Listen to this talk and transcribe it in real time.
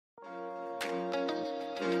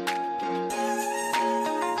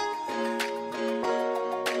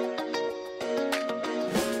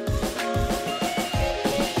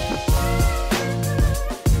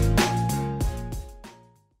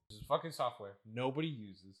Fucking software nobody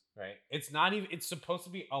uses, right? It's not even, it's supposed to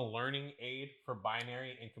be a learning aid for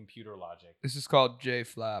binary and computer logic. This is called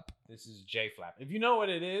JFlap. This is JFlap. If you know what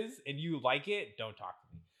it is and you like it, don't talk to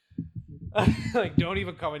me. Like, don't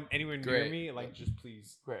even come anywhere near Great. me. Like, just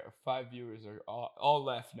please. Great. Our 5 viewers are all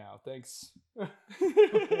left now. Thanks.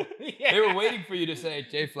 Yeah. They were waiting for you to say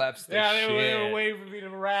JFlap's the Yeah, shit. they were waiting for me to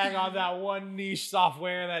rag on that one niche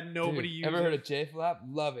software that nobody Dude, uses. ever heard of JFlap?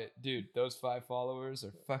 Love it. Dude, those 5 followers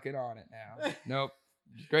are fucking on it now. Nope.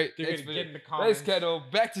 Great. They're Thanks gonna for get in the Thanks, comments. Kendall.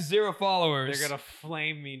 Back to 0 followers. They're gonna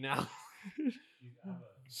flame me now. You have a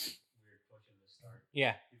weird question to start.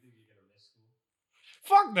 Yeah. You think you're gonna miss school?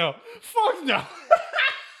 Fuck no. Fuck no.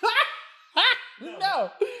 No.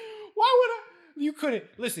 Why would I? You couldn't.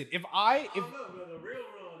 Listen, if No, the real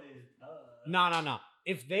world is. No.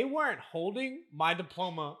 If they weren't holding my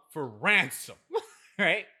diploma for ransom,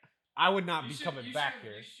 right? I would not be coming back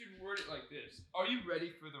here. You should word it like this. Are you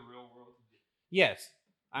ready for the real world? Yes,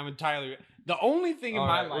 I'm entirely. The only thing in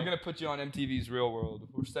my life. We're going to put you on MTV's Real World.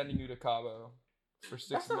 We're sending you to Cabo for 6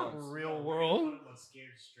 That's not months. real world. Scared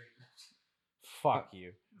straight. Fuck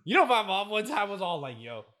you. You know, my mom one time was all like,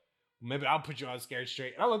 yo, maybe I'll put you on Scared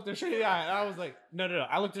Straight. And I looked her straight in the eye and I was like, no.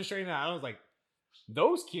 I looked her straight in the eye and I was like,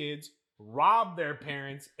 those kids rob their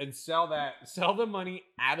parents and sell the money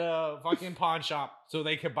at a fucking pawn shop so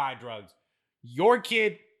they could buy drugs. Your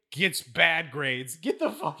kid gets bad grades. Get the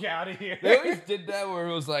fuck out of here. They always did that where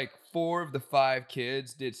it was like 4 of the 5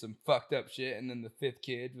 kids did some fucked up shit, and then the 5th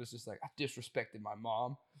kid was just like, I disrespected my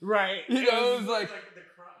mom. Right. You know, it was like,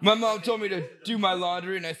 my mom told me to do my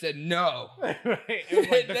laundry, and I said no. Right. It was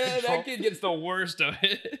like the control- that kid gets the worst of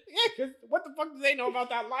it. Yeah, because what the fuck do they know about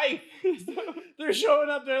that life? They're showing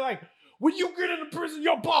up, they're like, when you get into prison,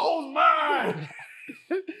 your butthole's mine.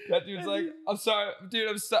 That dude's like, I'm sorry,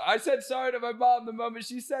 dude, I said sorry to my mom the moment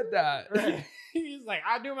she said that. Right. He's like,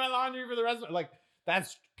 I do my laundry for the rest of it. Like,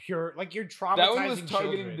 that's pure, like, you're traumatizing That one was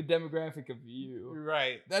targeting children. the demographic of you.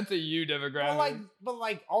 Right. That's a you demographic. But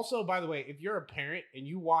like, also, by the way, if you're a parent and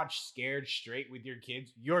you watch Scared Straight with your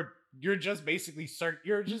kids, you're just basically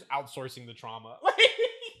you're just outsourcing the trauma. Like,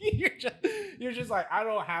 you're just like, I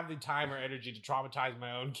don't have the time or energy to traumatize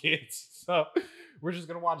my own kids, so we're just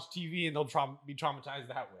gonna watch TV and they'll be traumatized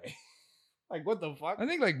that way. Like, what the fuck? I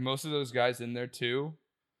think like most of those guys in there too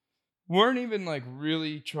weren't even like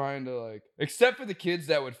really trying to like, except for the kids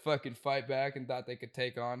that would fucking fight back and thought they could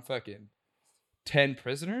take on fucking 10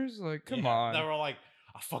 prisoners. Like, come on. They were like,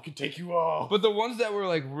 I'll fucking take you all. But the ones that were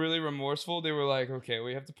like really remorseful, they were like, okay,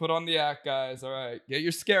 we have to put on the act, guys. All right, get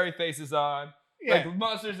your scary faces on. yeah. Like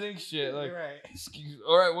Monsters Inc. shit. Like, You're right.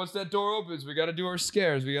 all right, once that door opens, we got to do our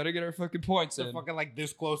scares. We got to get our fucking points They're in. fucking like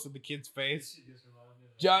this close to the kid's face.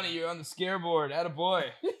 Johnny, you're on the scare board. Atta boy.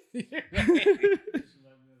 Right.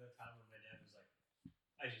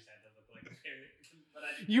 I just had to look like a parent. But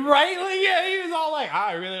I didn't You right? Like, yeah, he was all like,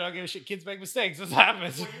 I really don't give a shit. Kids make mistakes. This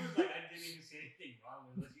happens. Well, he was like, I didn't even say anything wrong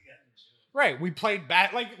with what you guys were doing. Right. We played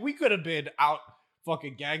like, we could have been out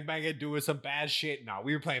fucking gangbanging, doing some bad shit. No,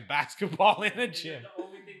 we were playing basketball in the gym. The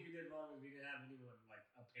only thing we did wrong was we didn't have anyone like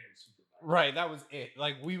a parent supervisor. Right. That was it.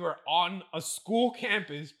 Like, we were on a school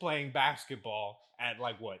campus playing basketball at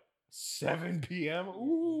like what, 7 p.m.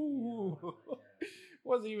 Ooh.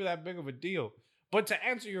 Wasn't even that big of a deal. But to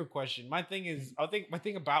answer your question, my thing is, I think my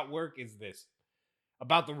thing about work is this.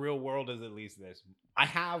 About the real world is at least this. I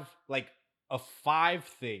have like 5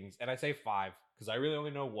 things, and I say 5 because I really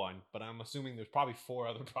only know 1, but I'm assuming there's probably 4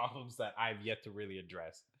 other problems that I've yet to really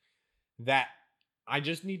address that I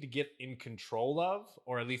just need to get in control of,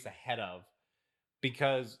 or at least ahead of,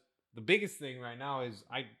 because the biggest thing right now is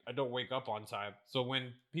I don't wake up on time. So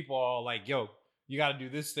when people are like, yo, you got to do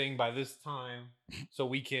this thing by this time so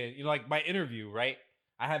we can, like my interview, right?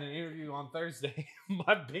 I had an interview on Thursday.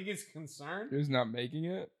 My biggest concern Who's not making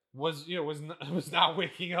it? was not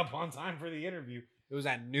waking up on time for the interview. It was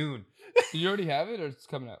at noon. Did you already have it or it's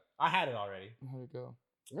coming up? I had it already. How'd it go?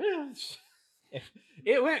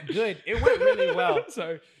 It went good. It went really well.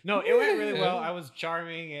 Sorry. No, it went really well. I was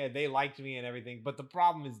charming and they liked me and everything. But the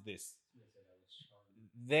problem is this.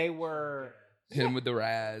 They were Hit him with the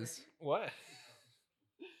Raz. what?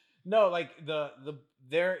 No, like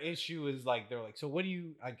their issue is like they're like, so what do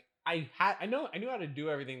you like? I knew how to do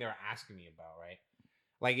everything they were asking me about, right?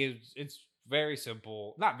 Like it's very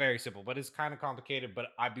simple, not very simple, but it's kind of complicated. But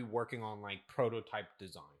I'd be working on like prototype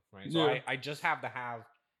design, right? So Yeah. I just have to have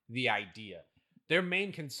the idea. Their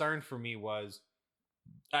main concern for me was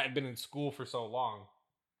I've been in school for so long,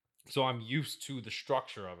 so I'm used to the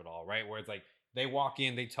structure of it all, right? Where it's like they walk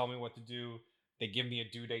in, they tell me what to do, they give me a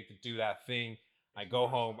due date to do that thing. I go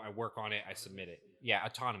home, I work on it, I submit it. Yeah,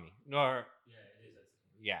 autonomy. No, Yeah, it is. That's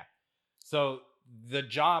yeah. So the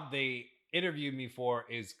job they interviewed me for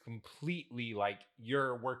is completely like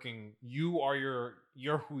you're working. You're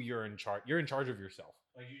who you're in charge. You're in charge of yourself.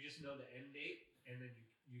 like you just know the end date, and then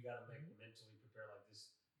you gotta like mentally prepare like this.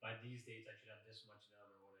 By these dates, I should have this much done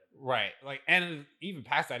or whatever. Right. Like, and even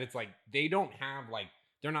past that, it's like they don't have like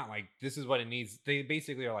they're not like this is what it needs. They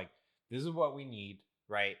basically are like this is what we need,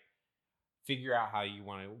 right? Figure out how you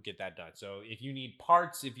want to get that done. So if you need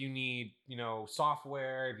parts, if you need,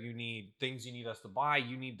 software, if you need things you need us to buy,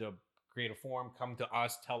 you need to create a form, come to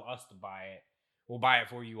us, tell us to buy it. We'll buy it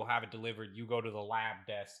for you. We'll have it delivered. You go to the lab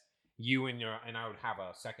desk. You and I would have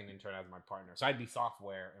a second intern as my partner. So I'd be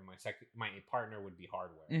software, and my partner would be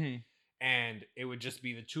hardware. Mm-hmm. And it would just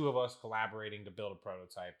be the two of us collaborating to build a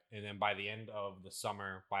prototype. And then by the end of the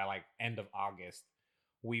summer, by like end of August,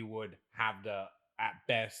 we would have to at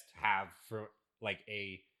best have for like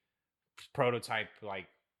a prototype like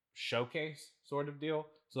showcase sort of deal.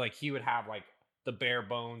 So like he would have like the bare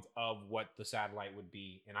bones of what the satellite would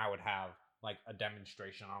be, and I would have like a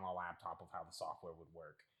demonstration on a laptop of how the software would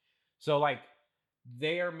work. So like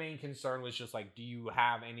their main concern was just like, do you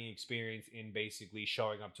have any experience in basically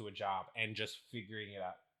showing up to a job and just figuring it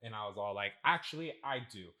out? And I was all like, actually, I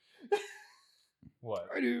do. What?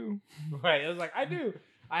 I do. Right. It was like, I do.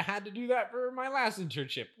 I had to do that for my last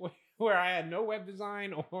internship where I had no web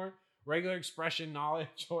design or regular expression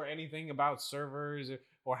knowledge or anything about servers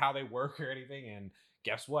or how they work or anything. And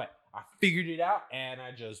guess what? I figured it out and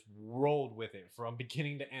I just rolled with it from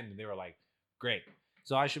beginning to end. And they were like, great.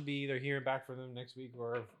 So I should be either hearing back from them next week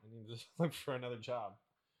or I need to look for another job.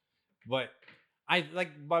 But I like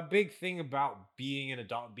my big thing about being an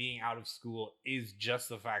adult, being out of school is just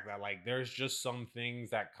the fact that like there's just some things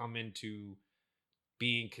that come into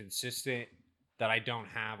being consistent that I don't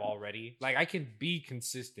have already. Like I can be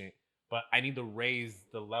consistent, but I need to raise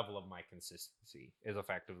the level of my consistency is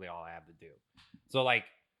effectively all I have to do. So like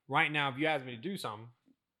right now, if you ask me to do something,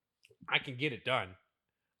 I can get it done.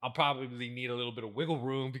 I'll probably need a little bit of wiggle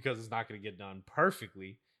room because it's not going to get done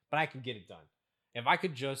perfectly, but I can get it done. If I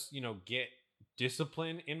could just, get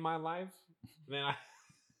discipline in my life, then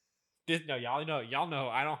y'all know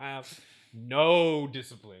I don't have no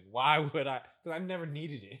discipline. Why would I? Because I've never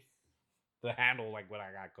needed it to handle like what I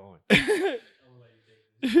got going. I'll let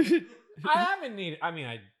you take this. I haven't needed. I mean,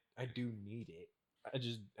 I do need it. I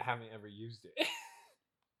just haven't ever used it.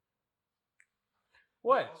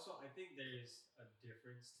 What? But also, I think there's a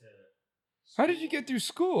difference to. How did you get through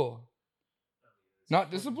school? it's Not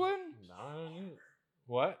fucking- discipline? No, I don't need it.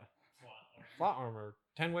 What? Plot armor.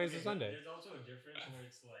 10 ways Okay, to but Sunday. There's also a difference where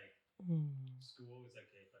it's like school is like,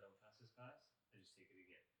 okay, if I don't pass this class, I just take it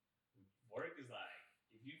again. Work is like,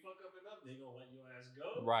 if you fuck up enough, they gonna let your ass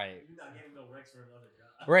go. Right. You're not getting no recs for another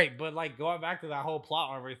job. Right, but like going back to that whole plot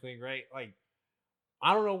armor thing, right? Like,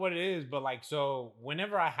 I don't know what it is, but like, so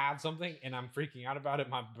whenever I have something and I'm freaking out about it,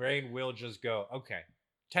 my brain will just go, okay,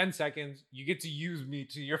 10 seconds. You get to use me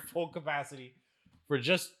to your full capacity for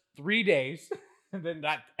just 3 days. And then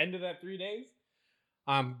that end of that 3 days,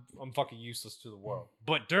 I'm fucking useless to the world.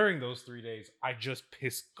 But during those 3 days, I just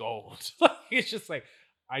piss gold. Like it's just like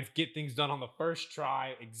I get things done on the first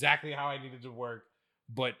try, exactly how I needed to work.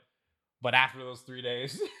 But after those 3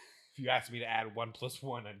 days, if you asked me to add 1 +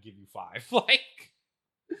 1, I'd give you 5. Like,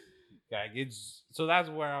 yeah, it's so that's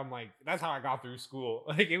where I'm like, that's how I got through school.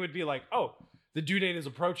 Like it would be like, oh, the due date is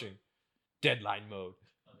approaching, deadline mode,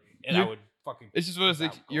 and I You're- would fucking. It's just what I was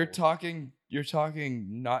without like. You're gold.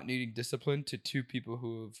 talking not needing discipline to two people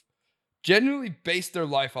who have genuinely based their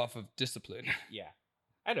life off of discipline. Yeah,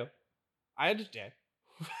 I know. I understand.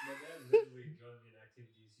 My dad literally joined me in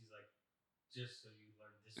activities. He's like, just so you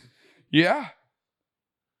learn discipline. Yeah.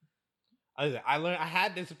 I learned I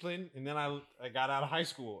had discipline, and then I got out of high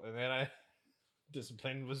school, and then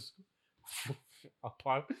discipline was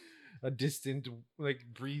upon a distant like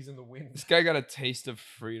breeze in the wind. This guy got a taste of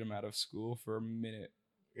freedom out of school for a minute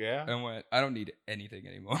Yeah, and went, I don't need anything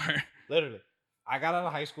anymore. literally. I got out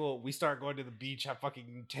of high school. We started going to the beach at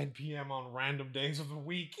fucking 10 p.m. on random days of the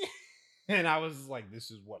week, and I was like, "This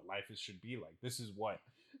is what life should be like. This is what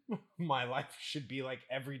my life should be like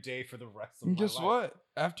every day for the rest of And my guess life." what?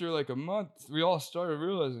 After like a month, we all started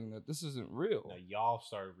realizing that this isn't real. Now y'all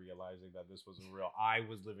started realizing that this wasn't real. I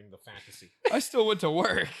was living the fantasy. I still went to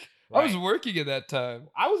work. I was Right. working at that time.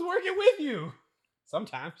 I was working with you.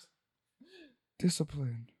 Sometimes.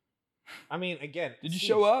 Discipline. I mean, again. Did you see,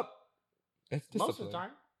 show up? That's discipline. Most of the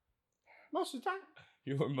time. Most of the time.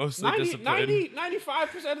 You were mostly 90, disciplined.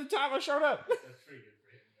 95% of the time I showed up. That's pretty good for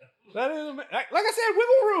him. Though. That is, like I said,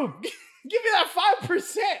 wiggle room. Give me that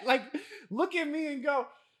 5%. Like, look at me and go,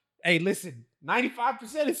 hey, listen,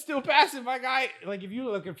 95% is still passing, my guy. Like, if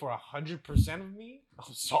you're looking for 100% of me,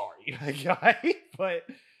 I'm sorry, my guy. But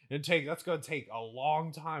that's gonna take a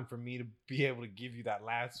long time for me to be able to give you that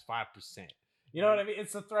last 5%. You know what I mean?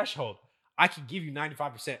 It's a threshold. I can give you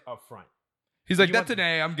 95% up front. He's like, You that's want- an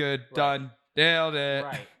A. I'm good. Right. Done. Nailed it.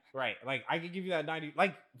 Right. Like, I can give you that 90.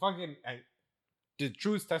 Like, fucking, the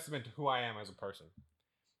truest testament to who I am as a person.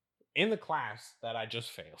 In the class that I just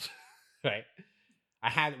failed, right?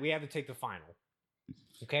 We had to take the final.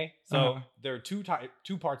 Okay, so there are two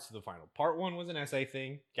parts to the final. Part one was an essay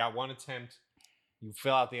thing. Got one attempt. You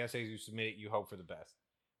fill out the essays, you submit it, you hope for the best.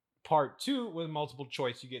 Part two was multiple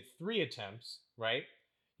choice. You get 3 attempts, right?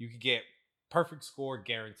 You could get perfect score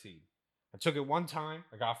guaranteed. I took it one time.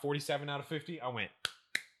 I got 47 out of 50. I went.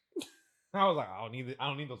 I was like, I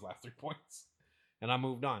don't need those last 3 points, and I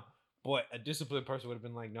moved on. But a disciplined person would have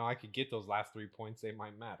been like, no, I could get those last 3 points. They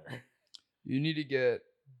might matter. You need to get,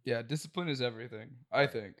 discipline is everything, I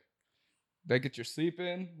think. They get your sleep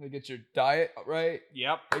in, they get your diet right,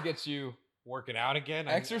 Yep. they get you Working out again.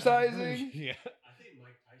 exercising. Yeah. I think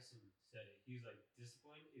Mike Tyson said it. He's like,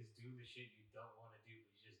 discipline is doing the shit you don't want to do,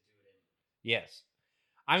 but you just do it anyway. Yes.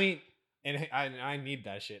 I mean, and I need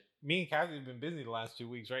that shit. Me and Kathy have been busy the last 2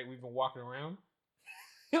 weeks, right? We've been walking around.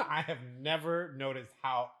 I have never noticed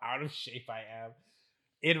how out of shape I am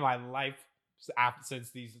in my life since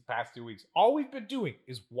these past 2 weeks. All we've been doing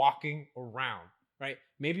is walking around, right?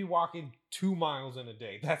 Maybe walking 2 miles in a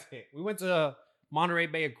day. That's it. We went to Monterey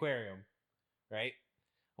Bay Aquarium, right?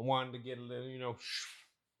 I wanted to get a little,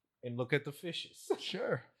 and look at the fishes.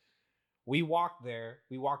 Sure. We walked there.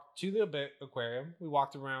 We walked to the aquarium. We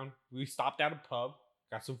walked around. We stopped at a pub,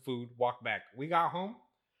 got some food, walked back. We got home.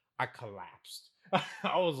 I collapsed.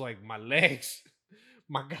 I was like, my legs,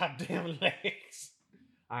 my goddamn legs.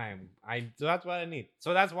 So that's what I need.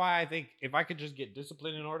 So that's why I think if I could just get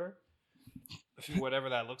discipline in order, whatever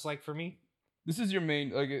that looks like for me. This is your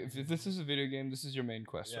main, like, if this is a video game, this is your main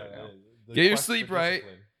quest right now. the Get your quest for sleep right.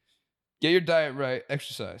 discipline. Get your diet right,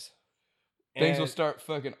 exercise. Things will And- start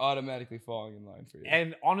fucking automatically falling in line for you.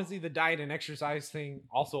 And honestly, the diet and exercise thing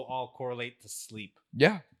also all correlate to sleep.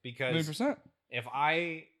 Yeah, Because 100%. if I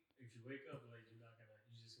If you wake up late,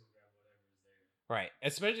 you're just gonna grab whatever's there. Right.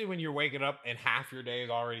 Especially when you're waking up and half your day is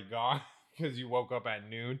already gone because you woke up at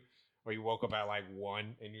noon or you woke up at like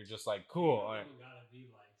 1 and you're just like, cool. You All right. don't gotta be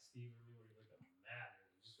like Steve and me where you wake up mad.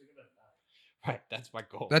 Just wake up at 9. Right. That's my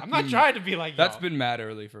goal. That's I'm not been- trying to be like That's y'all. been mad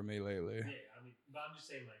early for me lately. Yeah, I mean, but I'm just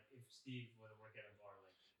saying, like, if Steve were to work at a bar,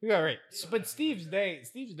 like, Yeah, right. You don't But have to Steve's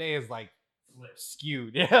wake day is like flip.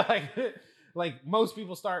 skewed. Yeah. Like most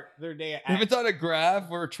people start their day at If it's on a graph,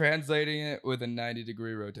 we're translating it with a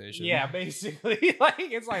 90-degree rotation. yeah, basically. Like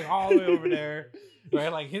it's like all the way over there.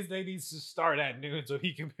 Right? Like his day needs to start at noon so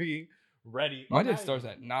he can be ready. My Oh, day not starts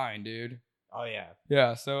even- at 9, dude. Oh yeah.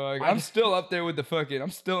 Yeah, so like, My I'm day- still up there with the fucking,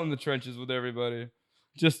 I'm still in the trenches with everybody.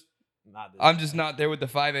 Not this I'm just bad. not there with the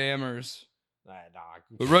 5 a.m.ers. Nah.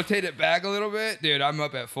 But rotate it back a little bit, dude. I'm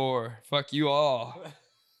up at 4. Fuck you all.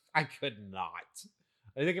 I could not.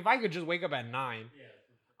 I think if I could just wake up at 9, Yeah.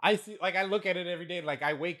 I see. Like I look at it every day. Like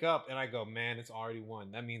I wake up and I go, man, it's already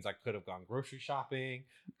 1. That means I could have gone grocery shopping,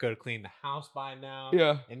 could have cleaned the house by now,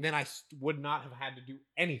 Yeah. and then I would not have had to do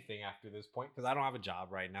anything after this point because I don't have a job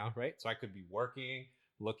right now, right? So I could be working,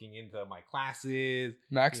 looking into my classes.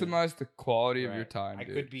 Maximize the quality of your Right. time, I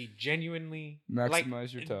dude. could be genuinely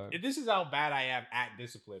Maximize your time. This is how bad I am at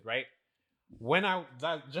discipline, right? When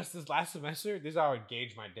just this last semester, this is how I would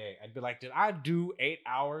gauge my day. I'd be like, did I do 8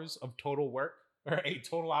 hours of total work or 8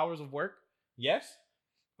 total hours of work? Yes,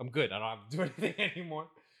 I'm good. I don't have to do anything anymore,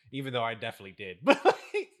 even though I definitely did. But like,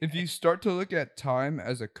 If you start to look at time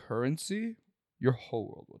as a currency, your whole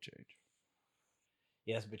world will change.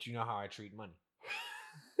 yes, but you know how I treat money.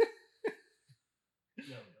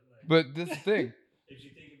 No, like, But this thing, if you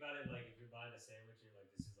think about it, like, if you're buying a sandwich and you're like,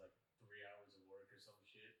 this is like 3 hours of work or some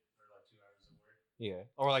shit, or like 2 hours of work. Yeah.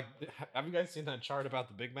 Or like, have you guys seen that chart about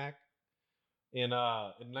the Big Mac? In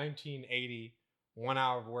 1980, 1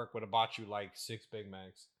 hour of work would have bought you like 6 Big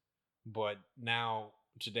Macs, but now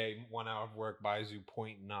today 1 hour of work buys you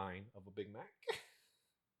 0.9 of a Big Mac.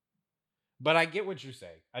 But I get what you're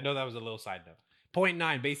saying. I know that was a little side note.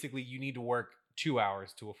 0.9, basically, you need to work 2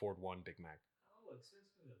 hours to afford 1 Big Mac. How expensive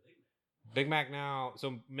is a Big Mac? Big Mac now,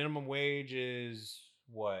 so minimum wage is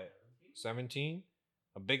what? 17?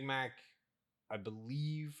 A Big Mac, I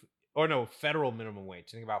believe, or no, federal minimum wage.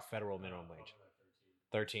 Think about federal minimum wage.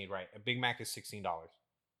 13, right. A Big Mac is $16.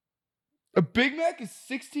 A Big Mac is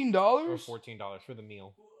 $16? or $14 for the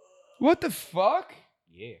meal. What the fuck?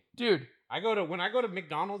 Yeah. Dude, When I go to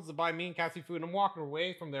McDonald's to buy me and Cassie food, I'm walking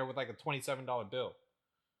away from there with like a $27 bill.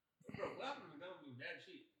 Bro, what happened to McDonald's being bad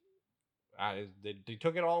cheap? They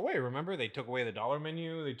took it all away. Remember, they took away the dollar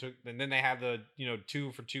menu. And then they have the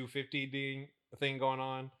 2 for $2.50 thing going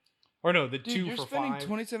on, or no, the dude, 2 you're for spending $5.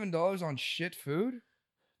 $27 on shit food?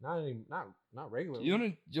 Not regular. You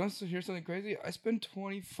want to hear something crazy? I spend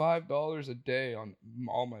 $25 a day on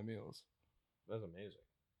all my meals. That's amazing.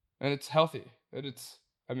 And it's healthy.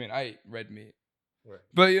 I eat red meat. Right.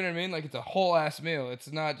 But you know what I mean? Like, it's a whole ass meal.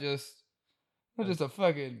 It's not just a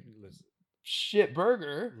fucking shit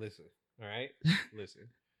burger. Listen. All right. Listen.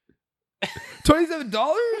 $27?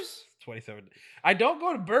 27. I don't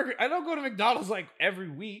go to McDonald's like every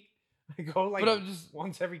week. I go like But I'm just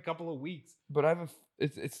once every couple of weeks. But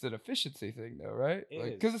it's an efficiency thing though, right? It Like,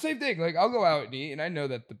 is. because the same thing. Like, I'll go out and eat, and I know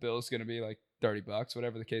that the bill is gonna be like $30,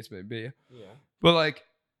 whatever the case may be. Yeah. But like,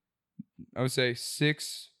 I would say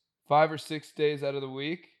 5 or 6 days out of the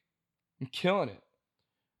week, I'm killing it.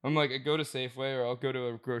 I'm like, I go to Safeway or I'll go to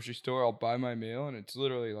a grocery store, I'll buy my meal, and it's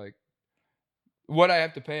literally like what I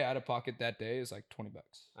have to pay out of pocket that day is like $20.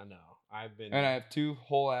 I know. And I have 2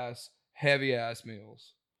 whole ass, heavy ass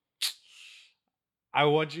meals. I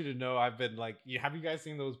want you to know I've been like, have you guys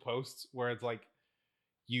seen those posts where it's like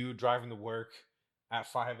you driving to work at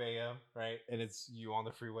 5 a.m., right? And it's you on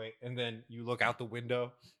the freeway, and then you look out the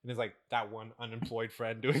window and it's like that one unemployed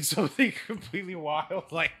friend doing something completely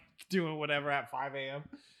wild, like doing whatever at 5 a.m.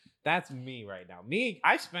 That's me right now.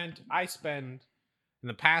 I spend in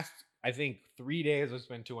the past, I think 3 days, I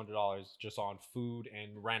spent $200 just on food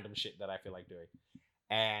and random shit that I feel like doing.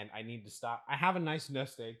 And I need to stop. I have a nice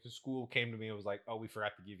nest egg because school came to me and was like, oh, we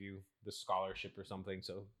forgot to give you the scholarship or something.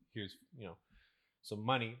 So here's, some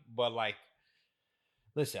money. But like,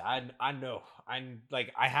 listen, I know.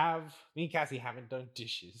 Me and Cassie haven't done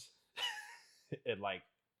dishes in like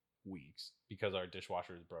weeks because our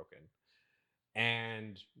dishwasher is broken.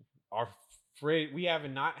 And we have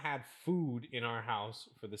not had food in our house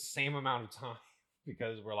for the same amount of time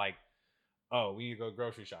because we're like, oh, we need to go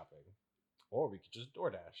grocery shopping. Or we could just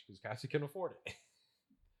DoorDash because Cassie can afford it.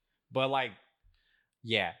 But like,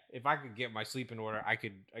 yeah, if I could get my sleep in order, I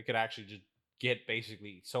could actually just get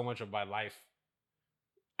basically so much of my life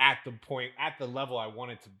at the level I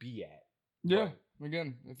want it to be at. Yeah.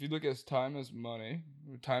 Again, if you look at time as money,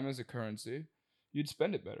 time as a currency, you'd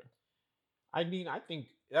spend it better. I mean, I think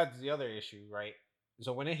that's the other issue, right?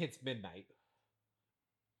 So when it hits midnight,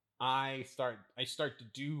 I start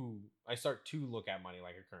to look at money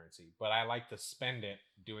like a currency, but I like to spend it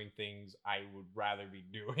doing things I would rather be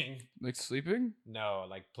doing. Like sleeping? No,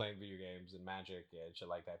 like playing video games and Magic and shit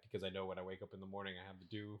like that, because I know when I wake up in the morning I have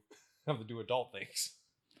to do adult things.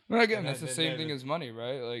 Well, again, that's the same thing as money,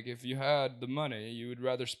 right? Like, if you had the money, you would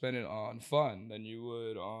rather spend it on fun than you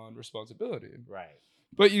would on responsibility. Right.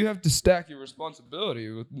 But you have to stack your responsibility,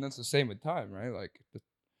 and that's the same with time, right? Like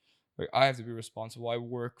I have to be responsible. I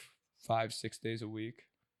work 5-6 days a week.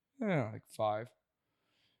 Yeah, like 5.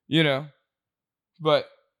 But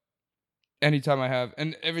anytime I have,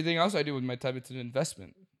 and everything else I do with my time, it's an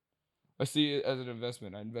investment. I see it as an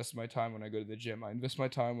investment. I invest my time when I go to the gym. I invest my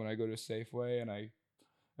time when I go to Safeway and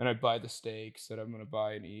I buy the steaks that I'm going to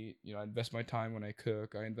buy and eat. I invest my time when I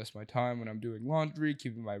cook. I invest my time when I'm doing laundry,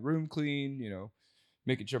 keeping my room clean,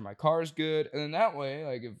 making sure my car is good. And then that way,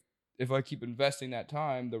 like, if I keep investing that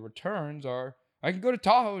time, the returns are I can go to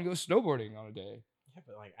Tahoe and go snowboarding on a day. Yeah,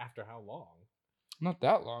 but like after how long? Not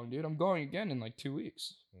that long, dude. I'm going again in like 2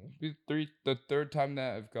 weeks. Mm-hmm. The third time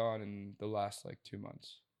that I've gone in the last like 2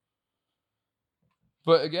 months.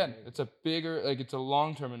 But again, it's a bigger, like, it's a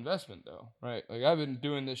long-term investment though, right? Like, I've been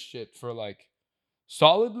doing this shit for like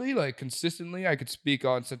solidly, like consistently, I could speak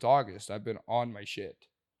on since August. I've been on my shit.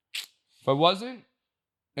 If I wasn't,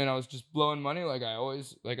 and I was just blowing money like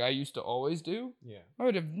I used to always do, Yeah. I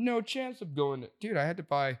would have no chance of going. Dude, I had to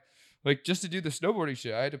buy, like, just to do the snowboarding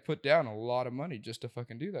shit, I had to put down a lot of money just to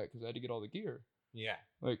fucking do that because I had to get all the gear. Yeah.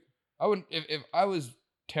 Like, I wouldn't, if I was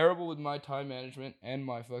terrible with my time management and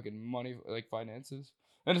my fucking money, like finances,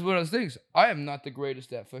 and it's one of those things, I am not the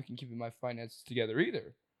greatest at fucking keeping my finances together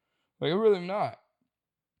either. Like, I really am not.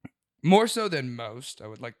 More so than most, I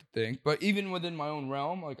would like to think, but even within my own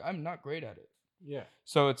realm, like, I'm not great at it. Yeah.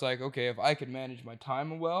 So it's like, okay, if I can manage my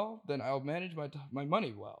time well, then I'll manage my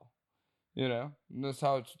money well. And that's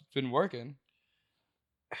how it's been working.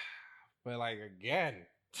 But like, again,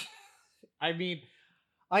 I mean,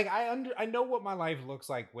 like, I know what my life looks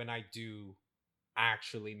like when I do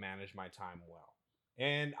actually manage my time well.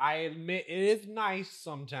 And I admit it is nice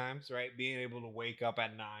sometimes, right? Being able to wake up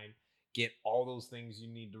at 9, get all those things you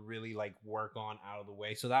need to really like work on out of the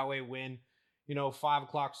way. So that way when, 5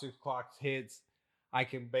 o'clock, 6 o'clock hits, I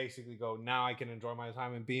can basically go, now I can enjoy my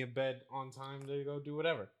time and be in bed on time to go do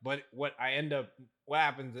whatever. But what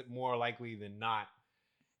happens more likely than not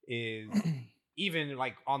is even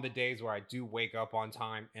like on the days where I do wake up on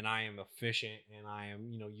time and I am efficient and I am,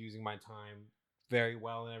 using my time very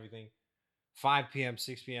well and everything, 5 p.m.,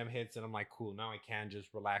 6 p.m. hits and I'm like, cool, now I can just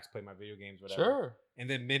relax, play my video games, whatever. Sure. And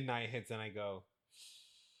then midnight hits and I go,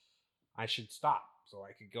 I should stop so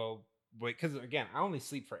I could go. Because again, I only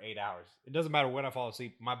sleep for 8 hours. It doesn't matter when I fall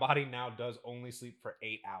asleep. My body now does only sleep for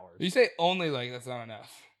 8 hours. You say only like that's not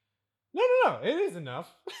enough. No. It is enough.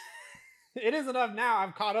 It is enough now.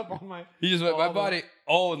 I'm caught up on my. You just went, my body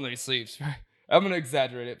only sleeps. I'm going to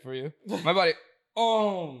exaggerate it for you. My body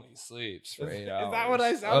only sleeps for 8 hours. Is that what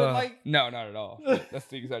I sounded like? No, not at all. That's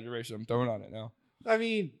the exaggeration I'm throwing on it now. I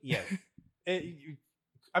mean, yes.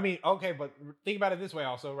 Okay, but think about it this way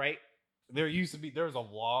also, right? There was a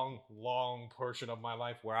long portion of my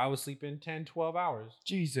life where I was sleeping 10, 12 hours.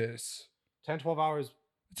 Jesus. 10, 12 hours.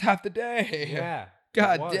 It's half the day. Yeah.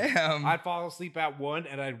 God damn. I'd fall asleep at 1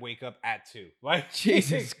 and I'd wake up at 2. Like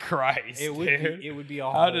Jesus Christ. It would be a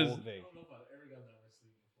How whole does- thing. I don't know if I've ever done that with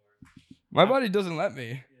sleep before. My body doesn't let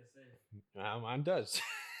me. Yeah, same. Mine does.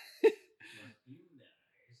 Must be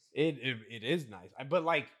nice. It is nice. But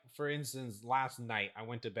like for instance, last night I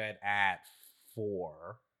went to bed at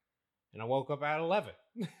 4 and I woke up at 11.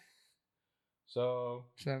 So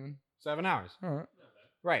 7 hours. All right. Not bad.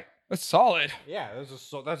 Right. That's solid. Yeah, that's a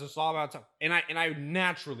solid amount of time. And I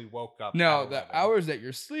naturally woke up. No, at the 11. hours that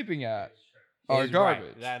you're sleeping at It's are Is right.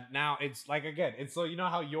 garbage. That now it's like again, it's so you know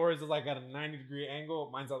how yours is like at a 90-degree angle,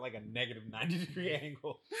 mine's at like a negative 90-degree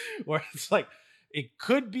angle, where it's like it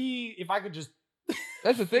could be if I could just.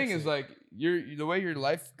 That's the thing fix is it. like the way your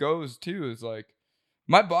life goes too is like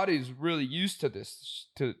my body's really used to this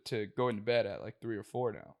to going to bed at like 3 or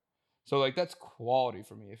 4 now. So like that's quality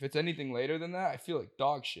for me. If it's anything later than that, I feel like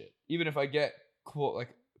dog shit. Even if I get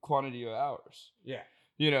quantity of hours, Yeah.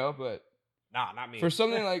 But Nah, not me. for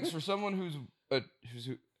something like for someone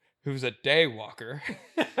who's a day walker,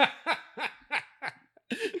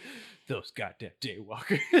 Those goddamn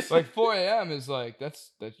daywalkers. like 4 a.m. is like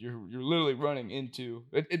that's you're literally running into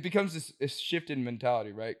it becomes this shift in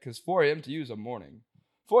mentality, right? Because 4 a.m. to you is a morning.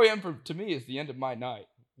 4 a.m. to me is the end of my night.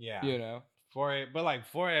 yeah. 4 a.m. But like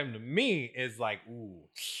 4 a.m. to me is like ooh.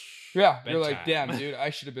 Yeah, you're like, Bedtime. damn, dude, I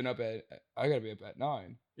gotta be up at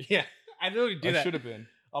 9. Yeah, I literally do I that. should have been.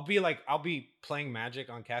 I'll be playing Magic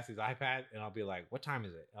on Cassie's iPad, and I'll be like, "What time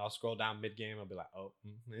is it?" And I'll scroll down mid game. I'll be like, "Oh,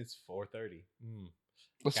 it's 4:30."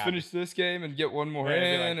 Let's Got finish this game and get one more Right, I'd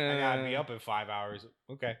in. be like, I gotta be up in 5 hours.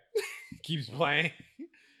 Okay, keeps playing,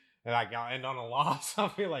 and I'll end on a loss.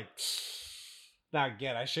 I'll be like, now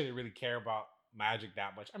again, I shouldn't really care about Magic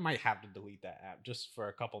that much. I might have to delete that app just for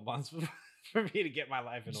a couple months for me to get my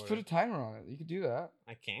life in Just order. put a timer on it. You could do that.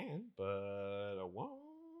 I can, but I won't.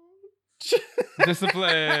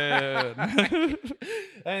 Discipline.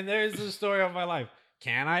 And there's the story of my life.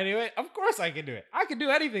 Can I do it? Of course I can do it. I can do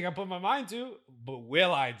anything I put my mind to, but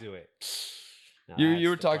will I do it? Now, You that's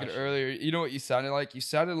were the talking question. earlier. You know what you sounded like? You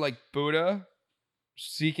sounded like Buddha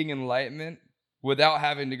seeking enlightenment without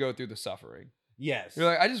having to go through the suffering. Yes. You're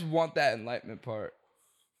like, I just want that enlightenment part.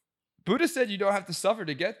 Buddha said you don't have to suffer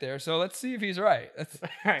to get there, so let's see if he's right. That's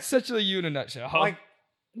Right. essentially you in a nutshell. Like,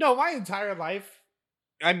 no, my entire life,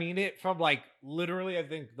 I mean it from like literally, I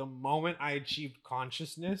think the moment I achieved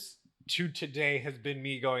consciousness to today has been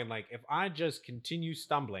me going like, if I just continue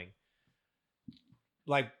stumbling,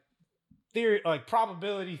 like theory, like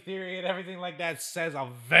probability theory and everything like that says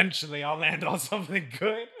eventually I'll land on something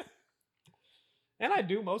good. And I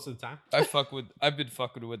do most of the time. I've been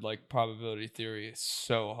fucking with like probability theory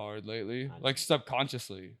so hard lately. I Like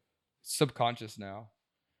subconsciously. Subconscious now.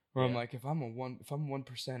 Where I'm Yeah. like, if I'm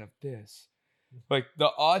 1% of this, like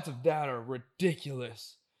the odds of that are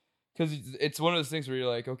ridiculous. Cause it's one of those things where you're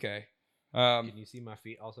like, okay. Can you see my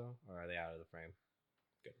feet also? Or are they out of the frame?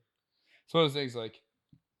 It's one of those things like,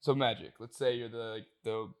 so Magic. Let's say you're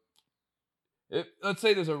let's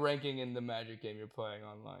say there's a ranking in the Magic game you're playing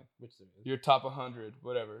online. Which there is. You're top 100,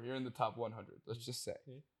 whatever. You're in the top 100. Let's just say.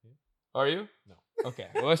 Yeah, yeah. Are you? No. Okay.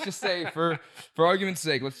 Well, let's just say for argument's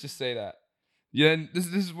sake, let's just say that. Yeah, and this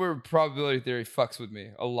is where probability theory fucks with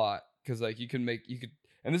me a lot because like you could,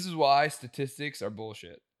 and this is why statistics are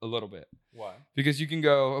bullshit a little bit Why? because you can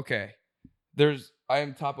go, okay, I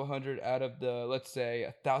am top 100 out of the, let's say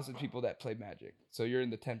 1,000 people that play Magic. So you're in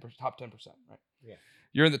the top 10%, right? Yeah.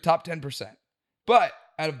 You're in the top 10%. But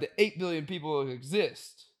out of the 8 billion people who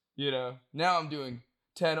exist, now I'm doing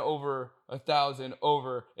 10 over 1,000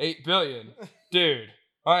 over 8 billion. Dude,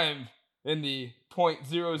 I'm in the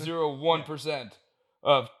 0.001%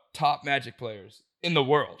 of top Magic players in the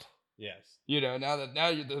world. Yes. You know, now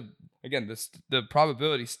you're the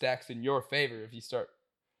probability stacks in your favor if you start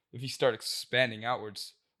expanding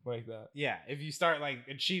outwards like that. Yeah, if you start like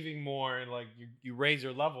achieving more and like you raise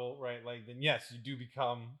your level, right? Like then yes, you do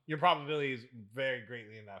become your probability is very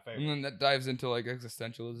greatly in that favor. And then that dives into like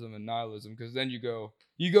existentialism and nihilism, because then you go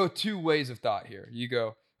two ways of thought here. You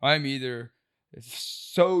go, I'm either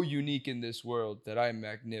so unique in this world that I'm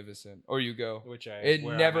magnificent, or you go, it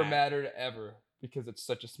never mattered ever because it's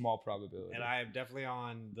such a small probability. And I am definitely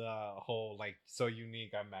on the whole like so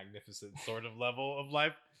unique, I'm magnificent sort of level of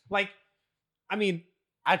life. Like, I mean,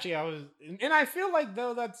 actually, and I feel like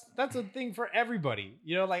though that's a thing for everybody.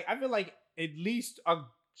 You know, like I feel like at least a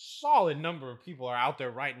solid number of people are out there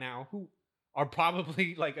right now who are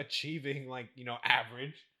probably like achieving like, you know,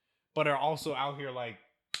 average, but are also out here like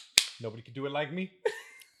nobody could do it like me.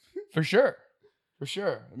 For sure.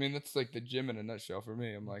 I mean, that's like the gym in a nutshell for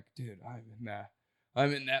me. I'm like, dude,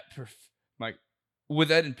 I'm in that like with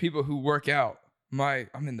that, and people who work out,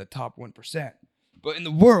 I'm in the top 1%. But in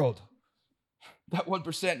the world, that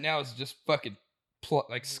 1% now is just fucking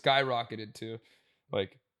like skyrocketed to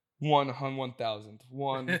like 1/1000th,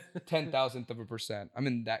 1/10,000th of a percent. I'm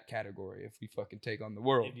in that category if we fucking take on the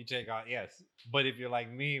world. If you take on, yes. But if you're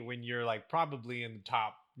like me, when you're like probably in the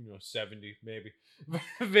top, you know, 70, maybe,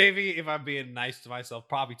 maybe if I'm being nice to myself,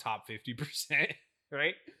 probably top 50%,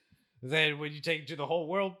 right? Then when you take it to the whole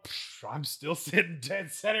world, I'm still sitting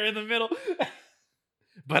dead center in the middle,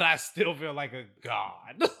 but I still feel like a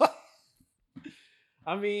god.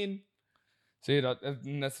 I mean, see,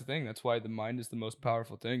 that's the thing. That's why the mind is the most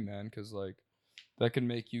powerful thing, man. Because like that can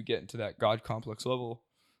make you get into that god complex level.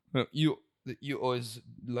 You always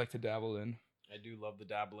like to dabble in. I do love the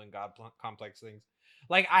dabble in god complex things.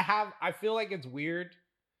 Like I feel like it's weird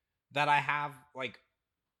that I have like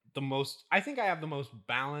I think I have the most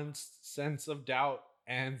balanced sense of doubt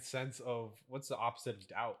and sense of what's the opposite of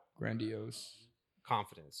doubt? Grandiose.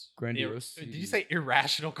 Confidence. Grandiose. Did you say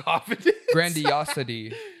irrational confidence?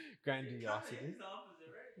 Grandiosity. Grandiosity. It's the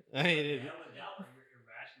opposite, right? I mean, Hell of doubt, or you're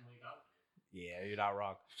irrationally confident. yeah, you're not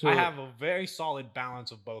wrong. So, I have a very solid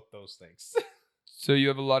balance of both those things. So you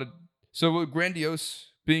have a lot of with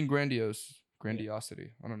grandiosity.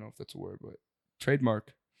 I don't know if that's a word, but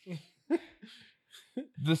trademark.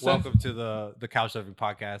 Welcome to the Couch Surfing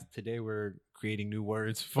Podcast. Today we're creating new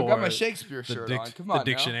words for I got my Shakespeare shirt on. Come on, the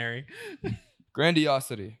dictionary.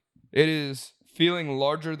 Grandiosity. It is feeling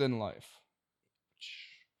larger than life.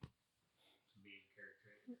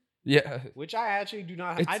 Yeah. Which I actually do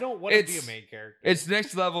not. I don't want to be a main character. It's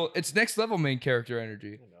next level. It's next level main character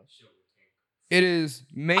energy. It is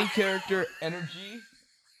main character energy.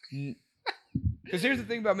 Because here's the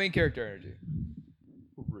thing about main character energy.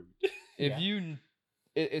 Rude. If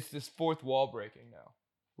it's this fourth wall breaking now,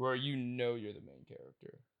 where you know you're the main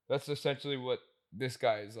character. That's essentially what this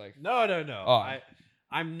guy is like. No.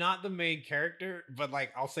 I'm not the main character, but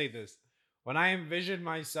like I'll say this: when I envision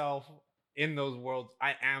myself in those worlds,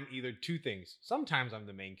 I am either two things. Sometimes I'm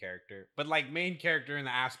the main character, but like main character in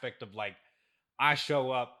the aspect of like I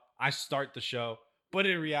show up, I start the show, but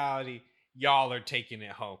in reality, y'all are taking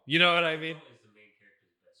it home. You know what I mean? Is the main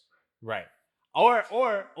character's best friend. Right.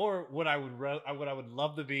 Or what I would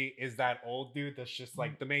love to be is that old dude that's just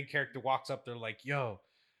like the main character walks up there like, yo,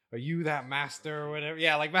 are you that master or whatever?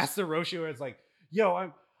 Yeah, like Master Roshi, where it's like,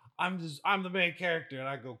 yo, I'm the main character, and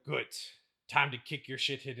I go, good. Time to kick your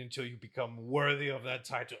shit hit until you become worthy of that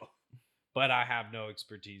title. But I have no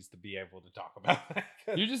expertise to be able to talk about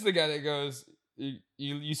that. You're just the guy that goes,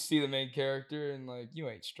 you see the main character and like, you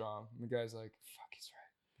ain't strong. And the guy's like, fuck, he's right.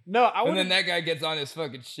 No, and then that guy gets on his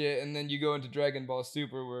fucking shit, and then you go into Dragon Ball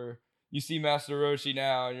Super where you see Master Roshi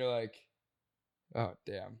now, and you're like, oh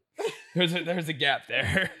damn, there's a gap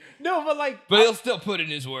there. No, but he'll still put in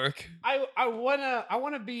his work. I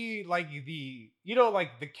wanna be like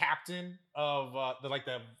like the captain of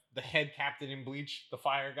the head captain in Bleach, the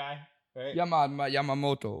fire guy, right?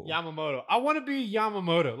 Yamamoto. I want to be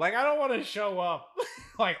Yamamoto. Like I don't want to show up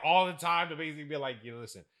like all the time to basically be like, you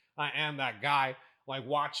listen, I am that guy. Like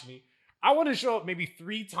watch me. I want to show up maybe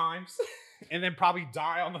 3 times and then probably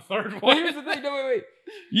die on the 3rd one. Well, here's the thing. No, wait.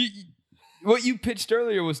 What you pitched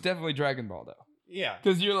earlier was definitely Dragon Ball, though. Yeah.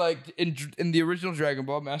 Because you're like, in the original Dragon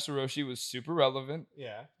Ball, Master Roshi was super relevant.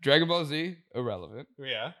 Yeah. Dragon Ball Z, irrelevant.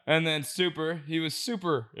 Yeah. And then Super, he was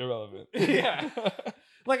super irrelevant. Yeah.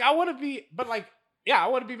 Like, I want to be, but like, yeah, I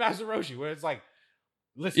want to be Master Roshi, where it's like,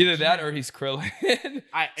 listen. Either that or he's Krillin.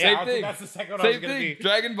 Same thing. That's the second one I was going to be.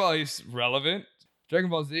 Dragon Ball, he's relevant. Dragon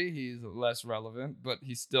Ball Z, he's less relevant, but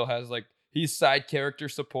he still has like he's side character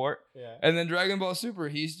support. Yeah. And then Dragon Ball Super,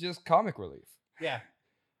 he's just comic relief. Yeah.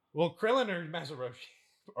 Well, Krillin or Masaroshi?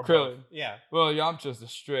 Or Krillin. both. Yeah. Well, Yamcha's a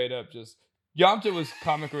straight up just Yamcha was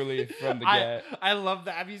comic relief from the get. I love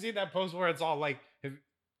that. Have you seen that post where it's all like,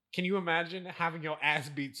 can you imagine having your ass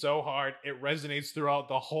beat so hard it resonates throughout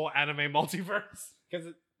the whole anime multiverse?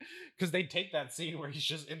 Because they take that scene where he's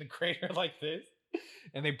just in the crater like this,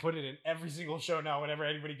 and they put it in every single show now. Whenever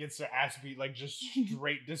anybody gets their ass beat, like just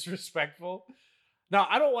straight disrespectful. Now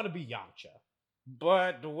I don't want to be Yamcha,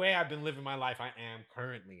 but the way I've been living my life, I am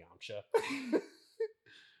currently Yamcha.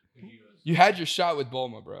 You had your shot with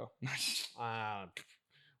Bulma, bro.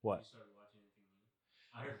 What? started watching anything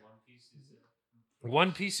new? I heard One Piece is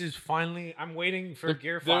One Piece is finally. I'm waiting for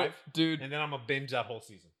Gear 5, dude. and then I'm gonna binge that whole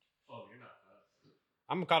season. Oh, you're not.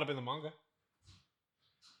 I'm caught up in the manga.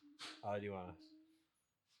 Do you wanna?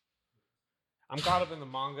 I'm caught up in the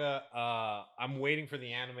manga. I'm waiting for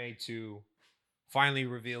the anime to finally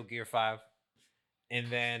reveal Gear 5, and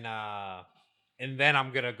then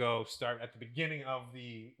I'm gonna go start at the beginning of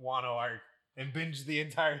the Wano arc and binge the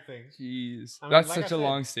entire thing. Jeez, I mean, that's like I such a said-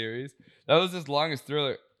 long series. That was as long as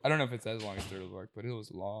Thriller. I don't know if it's as long as Thriller arc, but it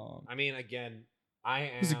was long. I mean, again, I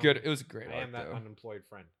am. It was a great I arc am that though. unemployed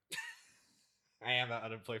friend. I am that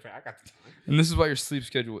unemployed friend. I got the time. And this is why your sleep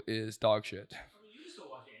schedule is dog shit. I mean, you just don't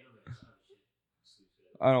watch anime. It's not shit.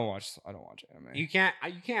 Stupid. I don't watch anime. You can't.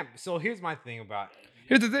 You can't. So here's my thing about.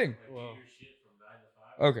 Here's the thing. Well- Your shit from 9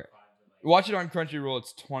 to 5. Okay. Watch it on Crunchyroll.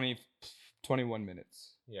 It's 21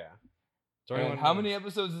 minutes. Yeah. And how many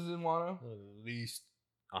episodes is in Wano? At least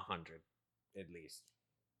 100. At least.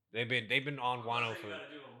 They've been on Wano for. You gotta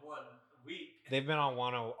do it 1 week. They've been on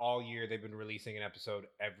Wano all year. They've been releasing an episode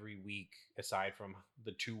every week, aside from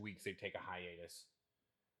the 2 weeks they take a hiatus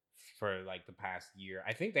for like the past year.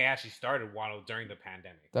 I think they actually started Wano during the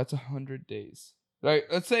pandemic. That's 100 days. Right.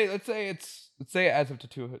 Let's say it adds up to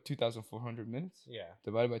 2,400 minutes Yeah.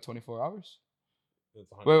 divided by 24 hours.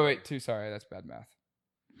 It's 100 Wait, days. 2. Sorry, that's bad math.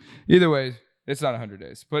 Either way, it's not 100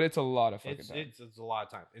 days, but it's a lot of fucking It's, time. it's a lot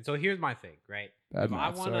of time. And so here's my thing, right? Bad if I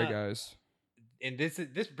math. Sorry, wanna- guys. And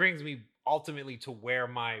this brings me ultimately to where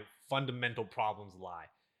my fundamental problems lie.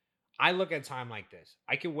 I look at time like this.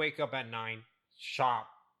 I can wake up at 9, shop,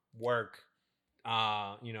 work,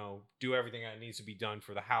 do everything that needs to be done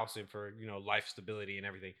for the house and for, life stability and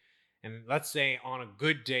everything. And let's say on a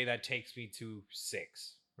good day that takes me to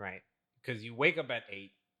 6, right? Because you wake up at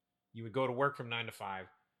 8, you would go to work from 9 to 5,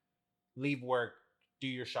 leave work, do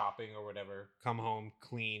your shopping or whatever, come home,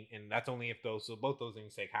 clean, and that's only if both those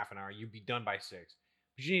things take half an hour. You'd be done by 6.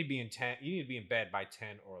 But you need to be in bed by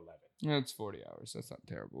 10 or 11. That's 40 hours. That's not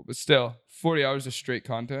terrible, but still, 40 hours of straight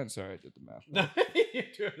content. Sorry, I did the math. No,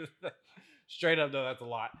 straight up though, that's a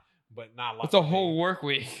lot, but not a lot. That's a for me. whole work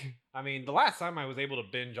week. I mean, the last time I was able to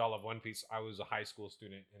binge all of One Piece, I was a high school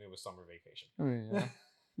student and it was summer vacation. I mean, yeah.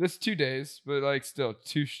 That's 2 days, but like still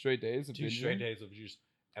 2 straight days of 2 binging. straight days of just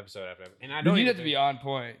episode after episode. And I But don't you even have to be think- on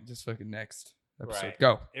point. Just fucking next episode. Right.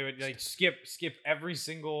 Go. It would like skip every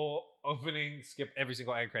single opening, skip every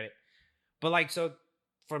single end credit. But like, so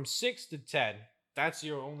from 6 to 10, that's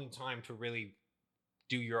your only time to really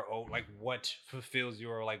do your own, like what fulfills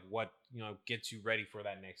your, like what, gets you ready for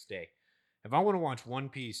that next day. If I want to watch One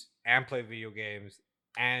Piece and play video games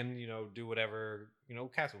and, do whatever,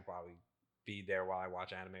 Cass will probably be there while I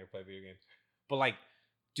watch anime or play video games. But like,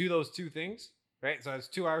 do those 2 things, right? So that's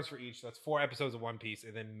 2 hours for each. That's 4 episodes of One Piece.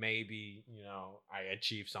 And then maybe, I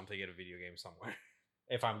achieve something in a video game somewhere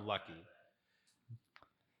if I'm lucky.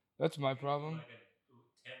 That's my problem. Like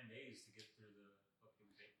 10 days to get through the fucking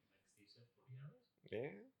thing. Like Steve said, 40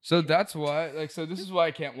 hours. Yeah. So that's why, so this is why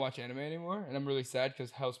I can't watch anime anymore, and I'm really sad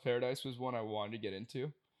because House Paradise was one I wanted to get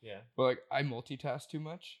into, Yeah. but like I multitask too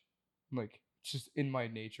much. Like it's just in my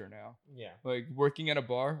nature now. Yeah. Like working at a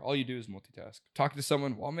bar, all you do is multitask. Talk to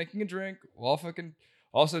someone while making a drink, while fucking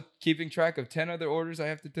also keeping track of 10 other orders I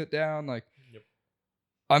have to put down. Like, Yep.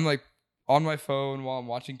 I'm like on my phone while I'm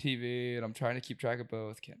watching TV, and I'm trying to keep track of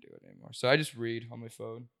both. Can't do it anymore. So I just read on my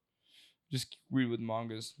phone. Just read with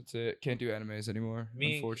mangas. That's it. Can't do animes anymore.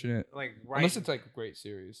 Unfortunate. Like right. Unless it's like a great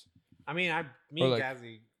series. I mean, me or and like-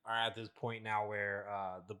 Gazzy are at this point now where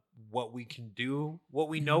what we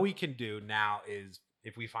know we can do now is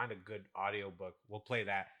if we find a good audiobook, we'll play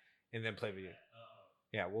that and then play video.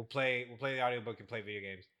 Yeah, we'll play the audiobook and play video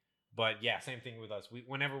games. But yeah, same thing with us.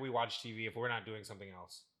 Whenever we watch TV, if we're not doing something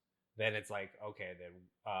else, then it's like, okay, then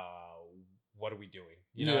what are we doing?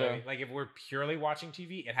 You know what I Yeah. mean? Like if we're purely watching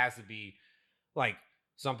TV, it has to be like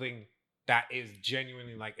something that is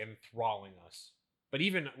genuinely like enthralling us. But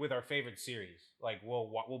even with our favorite series, like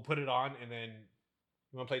we'll put it on and then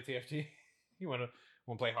You want to play TFT? You want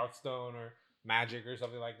to play Hearthstone or Magic or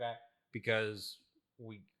something like that? Because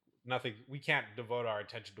we can't devote our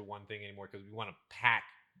attention to one thing anymore because we want to pack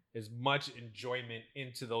as much enjoyment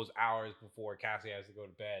into those hours before Cassie has to go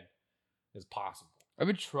to bed as possible. I've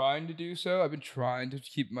been trying to do so. I've been trying to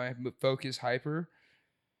keep my focus hyper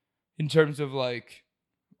in terms of like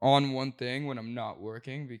on one thing when I'm not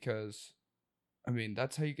working because, I mean,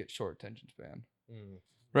 that's how you get short attention span.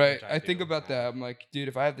 Right. Which I think do. about that. I'm like, dude,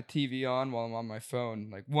 if I have the TV on while I'm on my phone,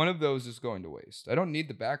 like one of those is going to waste. I don't need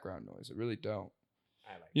the background noise. I really don't.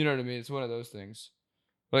 I like You know what I mean? It's one of those things.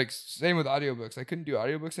 Like same with audiobooks. I couldn't do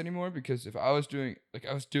audiobooks anymore because if I was doing like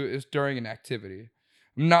it was during an activity.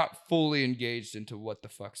 I'm not fully engaged into what the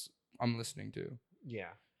fuck's I'm listening to. Yeah.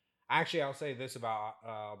 Actually, I'll say this about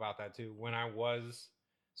that too. When I was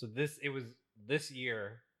it was this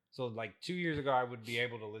year. So like 2 years ago, I would be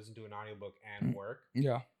able to listen to an audiobook and work.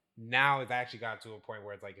 Yeah. Now it's actually got to a point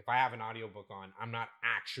where it's like if I have an audiobook on, I'm not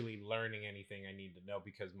actually learning anything I need to know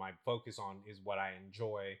because my focus on is what I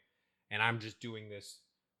enjoy, and I'm just doing this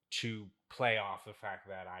to play off the fact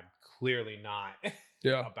that I'm clearly not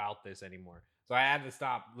about this anymore. So I had to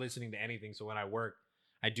stop listening to anything. So when I work,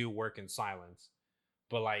 I do work in silence.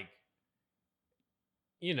 But like,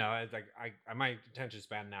 you know, it's like my attention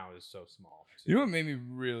span now is so small. You know what made me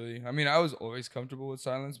really? I mean, I was always comfortable with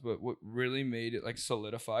silence, but what really made it like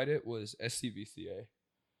solidified it was SCVCA.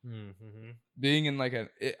 Mm-hmm. Being in like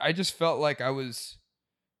I just felt like I was,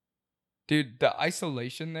 dude. The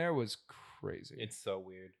isolation there was crazy. It's so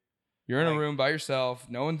weird. You're in a room by yourself.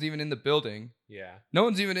 No one's even in the building. Yeah. No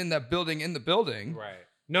one's even in that building. In the building. Right.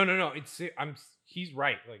 No. He's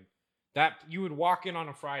right. Like that. You would walk in on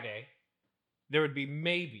a Friday. There would be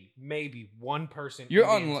maybe one person in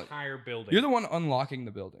the entire building. You're the one unlocking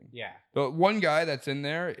the building. Yeah. The one guy that's in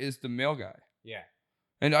there is the mail guy. Yeah.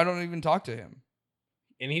 And I don't even talk to him.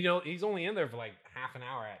 And he's only in there for like half an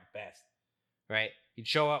hour at best. Right? He'd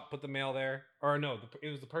show up, put the mail there. Or no, it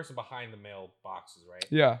was the person behind the mail boxes, right?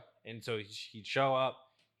 Yeah. And so he'd show up.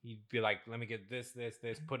 He'd be like, let me get this,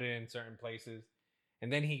 put it in certain places.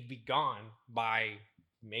 And then he'd be gone by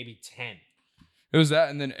maybe 10. It was that,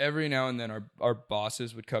 and then every now and then our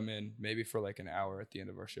bosses would come in, maybe for like an hour at the end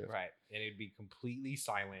of our shift. Right. And it'd be completely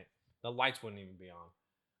silent. The lights wouldn't even be on.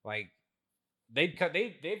 Like, they've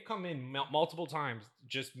come in multiple times,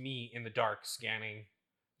 just me in the dark, scanning,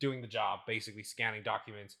 doing the job, basically scanning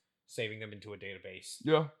documents, saving them into a database.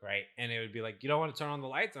 Yeah. Right. And it would be like, you don't want to turn on the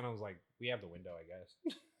lights? And I was like, we have the window, I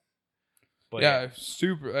guess. But yeah,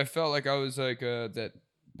 super. I felt like I was like that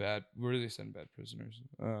bad. Where do they send bad prisoners?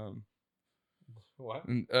 What?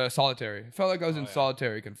 Solitary. I felt like I was in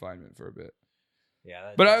solitary confinement for a bit.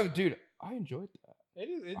 Yeah. But I enjoyed that.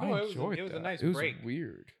 It was a nice break. It was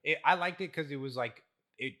weird. I liked it because it was like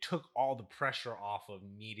it took all the pressure off of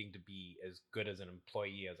needing to be as good as an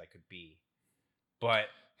employee as I could be. But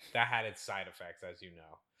that had its side effects, as you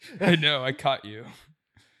know. I know. I caught you.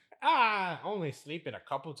 Only sleeping a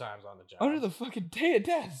couple times on the job. Under the fucking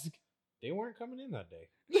desk. They weren't coming in that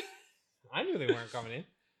day. I knew they weren't coming in.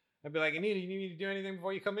 I'd be like, Anita, you need me to do anything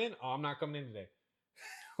before you come in? Oh, I'm not coming in today.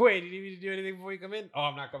 Wait, you need me to do anything before you come in? Oh,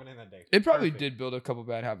 I'm not coming in that day. It probably did build a couple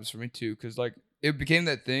bad habits for me too, because like it became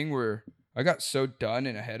that thing where I got so done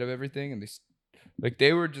and ahead of everything, and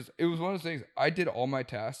they were just. It was one of those things. I did all my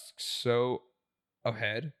tasks so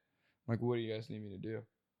ahead. I'm like, what do you guys need me to do?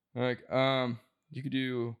 I'm like,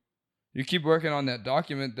 you keep working on that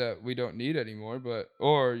document that we don't need anymore,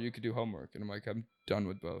 or you could do homework, and I'm like, I'm done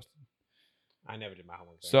with both. I never did my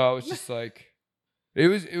homework. So I was just like, it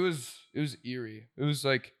was eerie. It was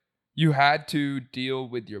like you had to deal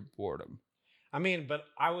with your boredom. I mean, but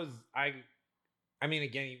I mean,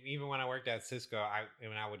 again, even when I worked at Cisco,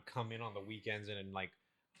 when I would come in on the weekends and like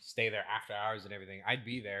stay there after hours and everything, I'd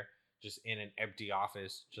be there just in an empty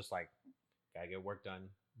office, just like gotta get work done.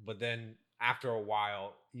 But then after a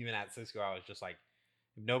while, even at Cisco, I was just like,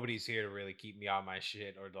 if nobody's here to really keep me on my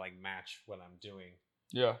shit or to like match what I'm doing.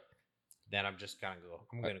 Yeah. Then I'm just gonna go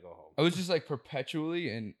home. I was just like perpetually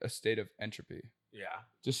in a state of entropy. Yeah.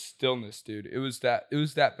 Just stillness, dude. It was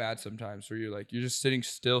that bad sometimes where you're just sitting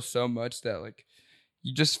still so much that like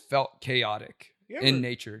you just felt chaotic in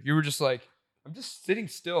nature. You were just like, I'm just sitting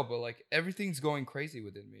still, but like everything's going crazy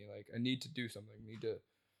within me. Like I need to do something.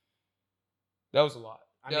 That was a lot.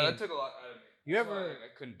 That took a lot out of me.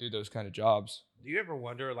 I couldn't do those kind of jobs. Do you ever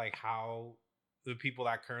wonder like how the people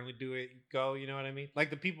that currently do it go, you know what I mean? Like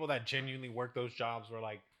the people that genuinely work those jobs were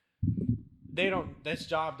like, this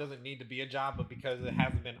job doesn't need to be a job, but because it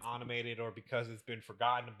hasn't been automated or because it's been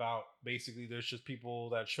forgotten about, basically there's just people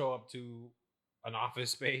that show up to an office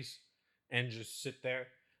space and just sit there.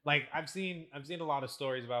 Like I've seen a lot of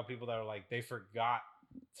stories about people that are like they forgot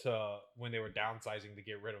to when they were downsizing to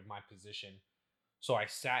get rid of my position. So I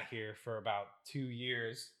sat here for about 2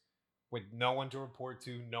 years with no one to report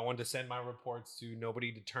to, no one to send my reports to,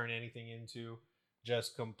 nobody to turn anything into,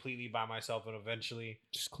 just completely by myself. And eventually,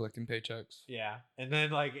 Just collecting paychecks. yeah. And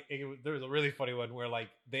then like there was a really funny one where like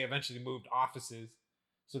they eventually moved offices,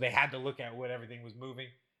 so they had to look at what everything was moving.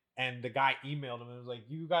 And the guy emailed them and was like,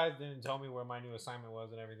 "You guys didn't tell me where my new assignment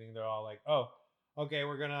was and everything." They're all like, "Oh, okay,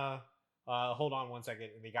 we're gonna hold on one second."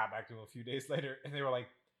 And they got back to him a few days later, and they were like,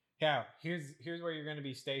 "Yeah, here's where you're gonna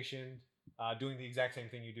be stationed, doing the exact same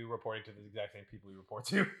thing you do, reporting to the exact same people you report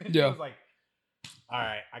to." And Yeah. I was like, "All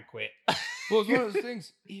right, I quit." Well, it's one of those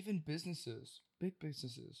things. Even businesses, big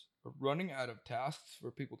businesses, are running out of tasks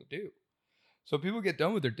for people to do. So people get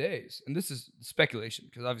done with their days, and this is speculation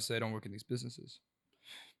because obviously I don't work in these businesses.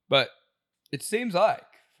 But it seems like,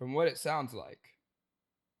 from what it sounds like,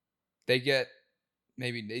 they get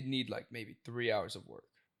maybe they need like maybe 3 hours of work.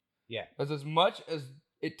 Yeah. That's as much as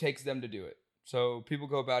it takes them to do it. So people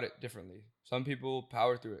go about it differently. Some people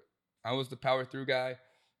power through it. I was the power through guy.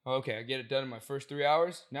 Okay, I get it done in my first 3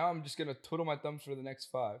 hours. Now I'm just gonna twiddle my thumbs for the next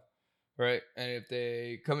 5. Right? And if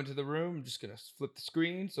they come into the room, I'm just gonna flip the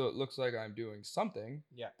screen so it looks like I'm doing something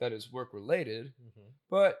Yeah. that is work related. Mm-hmm.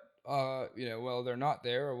 But while they're not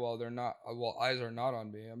there, or while eyes are not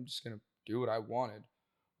on me, I'm just gonna do what I wanted.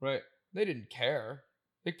 Right? They didn't care.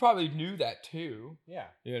 They probably knew that too. Yeah.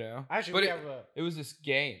 But Actually, we have a it was this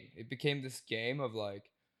game. It became this game of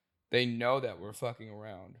like they know that we're fucking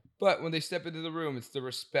around. But when they step into the room, it's the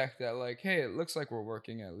respect that like, hey, it looks like we're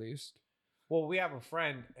working at least. well, we have a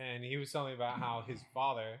friend, and he was telling me about how his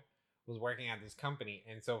father was working at this company,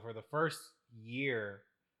 and so for the first year,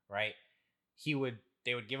 right, they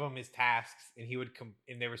would give him his tasks, and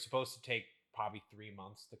and they were supposed to take probably 3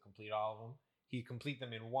 months to complete all of them. He'd complete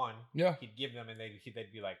them in one. Yeah. He'd give them, and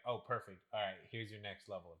they'd be like, "Oh, perfect! All right, here's your next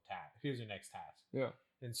level of task. Here's your next task." Yeah.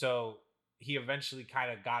 And so he eventually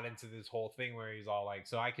kind of got into this whole thing where he's all like,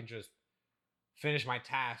 "So I can just finish my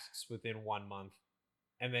tasks within 1 month,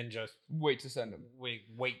 and then just Wait to send them.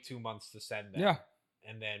 wait 2 months to send them, Yeah.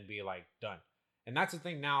 and then be like done." And that's the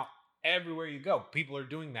thing now. Everywhere you go, people are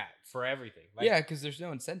doing that for everything. Like, Yeah, because there's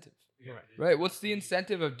no incentive. Right. Right. What's the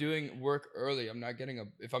incentive of doing work early? If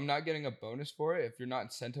I'm not getting a bonus for it, if you're not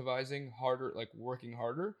incentivizing harder, like working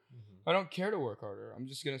harder, Mhm. I don't care to work harder. I'm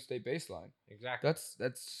just gonna stay baseline. Exactly.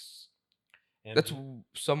 That's And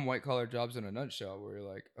some white collar jobs in a nutshell where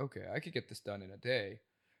you're like, okay, I could get this done in a day,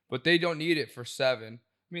 but they don't need it for 7.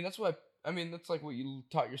 That's like what you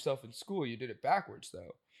taught yourself in school. You did it backwards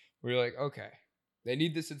though, where you're like, okay, they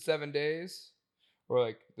need this in 7 days, or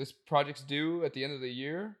like this project's due at the end of the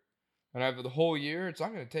year, and I have the whole year. It's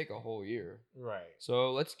not going to take a whole year. right.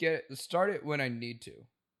 So let's start it when I need to.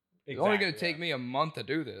 It's only going to take me a month to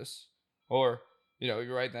do this, or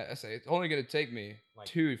you're writing that essay. It's only going to take me Like-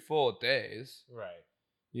 2 full days. Right.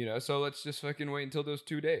 So let's just fucking wait until those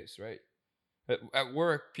 2 days, right? At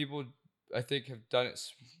work, people I think have done it.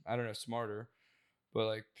 I don't know, smarter, but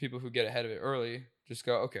like people who get ahead of it early just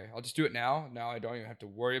go, okay, I'll just do it now. Now I don't even have to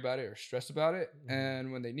worry about it or stress about it. Mhm.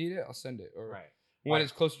 And when they need it, I'll send it. Or Right. when Like-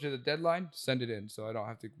 it's closer to the deadline, send it in so I don't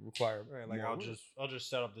have to require. Right. Like more I'll work. just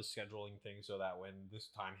set up the scheduling thing so that when this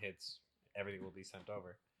time hits, everything will be sent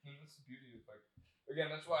over. And that's the beauty of again,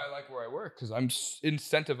 that's why I like where I work, because I'm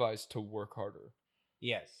incentivized to work harder.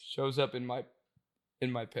 Yes. Shows up in my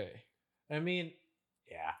pay. I mean,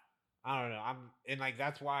 yeah. I don't know. And like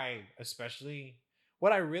that's why, especially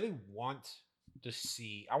what I really want to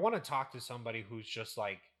see, I want to talk to somebody who's just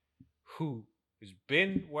like who's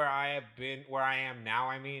been where I am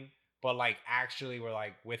now, but like actually we're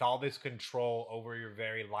like with all this control over your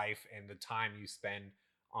very life and the time you spend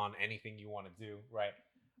on anything you want to do, right?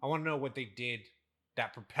 I want to know what they did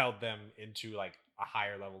that propelled them into like a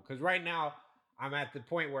higher level. Because right now I'm at the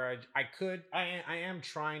point where I am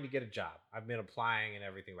trying to get a job. I've been applying and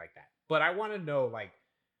everything like that. But I want to know like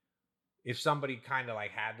if somebody kind of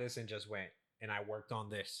like had this and just went and I worked on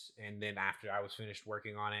this, and then after I was finished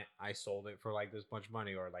working on it, I sold it for like this much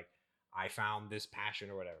money, or like I found this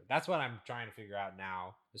passion or whatever. That's what I'm trying to figure out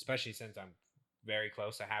now, especially since I'm very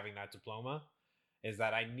close to having that diploma, is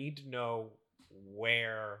that I need to know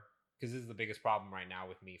where, because this is the biggest problem right now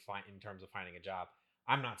with me in terms of finding a job.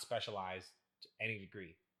 I'm not specialized to any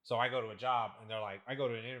degree. So I go to a job and they're like, I go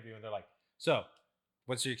to an interview and they're like, so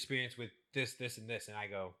what's your experience with this, this, and this? And I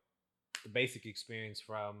go, the basic experience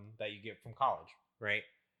from that you get from college, right?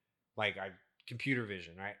 Like computer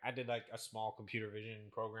vision, right? I did like a small computer vision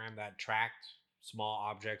program that tracked small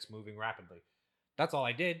objects moving rapidly. That's all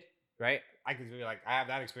I did, right? I could be like, I have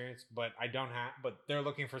that experience, but I don't have. But they're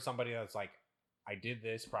looking for somebody that's like, I did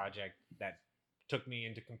this project that took me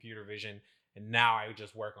into computer vision, and now I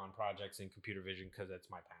just work on projects in computer vision because that's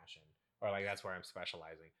my passion, or like that's where I'm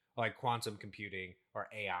specializing, like quantum computing or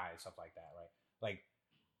AI and stuff like that, right? Like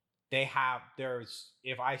they have there's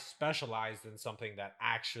if I specialized in something that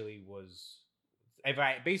actually was if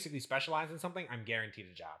I basically specialize in something, I'm guaranteed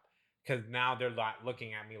a job. Because now they're not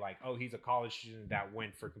looking at me like, oh, he's a college student that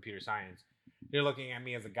went for computer science. They're looking at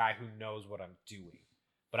me as a guy who knows what I'm doing,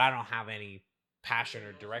 but I don't have any passion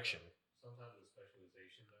or direction. Sometimes with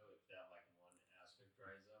specialization though, if that like one aspect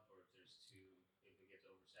dries up, or if there's too, if it gets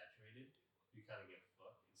oversaturated, you kind of get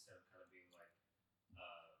fucked instead of kind of being like,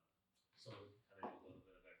 uh, someone who kind of do a little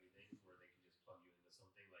bit of everything, where they can just plug you into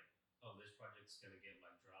something like, oh, this project's gonna get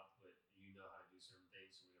like dropped, but you know how to do certain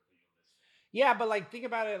things, so we're gonna put you on this thing. Yeah, but like think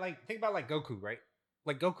about it. Like think about like Goku, right?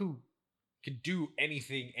 Like Goku could do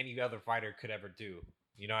anything any other fighter could ever do.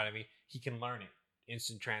 You know what I mean? He can learn it.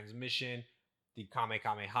 Instant transmission, the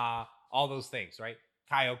Kamehameha, all those things, right?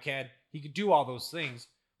 Kaioken, he could do all those things,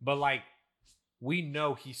 but like we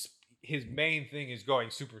know his main thing is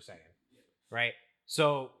going Super Saiyan, right?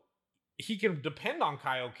 So he can depend on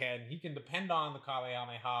Kaioken, he can depend on the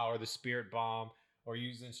Kamehameha or the Spirit Bomb or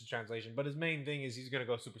use instant translation, but his main thing is he's gonna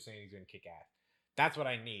go Super Saiyan, he's gonna kick ass. That's what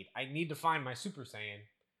I need. I need to find my Super Saiyan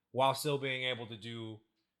while still being able to do,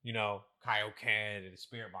 Kaioken and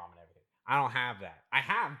Spirit Bomb and everything. I don't have that. I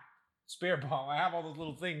have Spirit Bomb. I have all those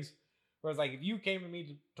little things. Where it's like, if you came to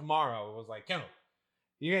me tomorrow, it was like, Kendall,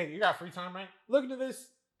 you got free time, right? Look into this,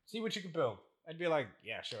 see what you can build. I'd be like,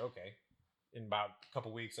 yeah, sure, okay. In about a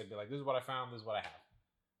couple weeks, I'd be like, this is what I found, this is what I have,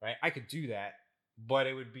 right? I could do that, but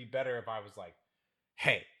it would be better if I was like,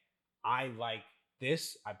 hey, I like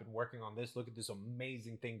this. I've been working on this. Look at this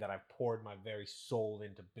amazing thing that I've poured my very soul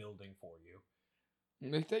into building for you.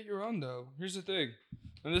 Make that your own, though. Here's the thing,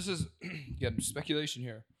 and this is again speculation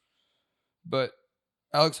here, but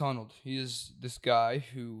Alex Honnold, he is this guy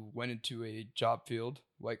who went into a job field,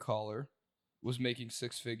 white collar, was making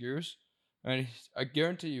six figures, and I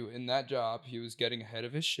guarantee you, in that job, he was getting ahead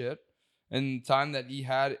of his shit. And the time that he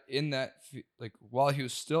had in that, like while he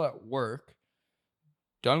was still at work,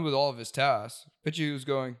 done with all of his tasks, bet you he was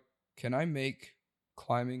going, "Can I make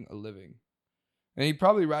climbing a living?" And he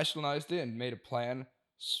probably rationalized it and made a plan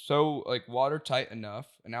so like watertight enough,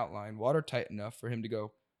 an outline watertight enough for him to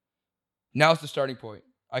go, now's the starting point.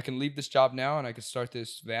 I can leave this job now and I could start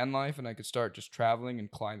this van life and I could start just traveling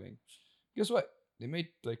and climbing. Guess what? They made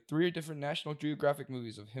like 3 different National Geographic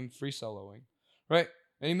movies of him free soloing, right?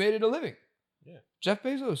 And he made it a living. Yeah. Jeff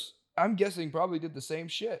Bezos, I'm guessing, probably did the same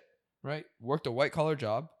shit, right? Worked a white collar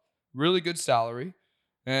job, really good salary.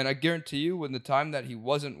 And I guarantee you, when the time that he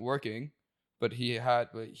wasn't working, but he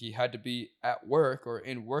had to be at work or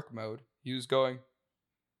in work mode, he was going,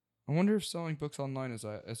 I wonder if selling books online is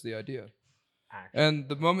the idea. Actually, And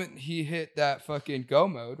the moment he hit that fucking go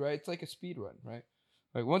mode, right? It's like a speed run, right?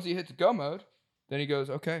 Like once he hits the go mode, then he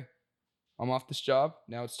goes, okay, I'm off this job.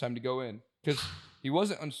 Now it's time to go in. Because he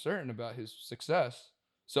wasn't uncertain about his success.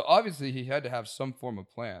 So obviously he had to have some form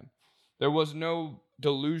of plan. There was no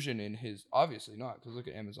delusion in his, obviously not, because look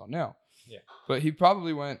at Amazon now. Yeah. But he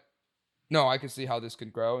probably went, no, I can see how this can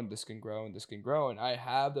grow and this can grow and this can grow. And I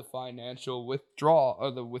have the financial withdrawal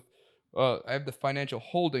I have the financial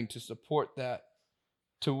holding to support that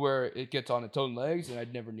to where it gets on its own legs, and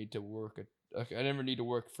I'd never need to work. I never need to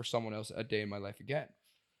work for someone else a day in my life again.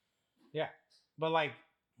 yeah, but like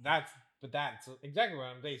that's exactly what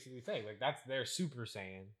I'm basically saying. Like that's their Super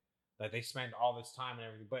Saiyan that they spend all this time and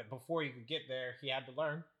everything. But before he could get there, he had to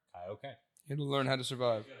learn Kaioken. You had to learn how to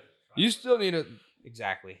survive. You still need to.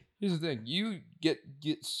 Exactly. Here's the thing: you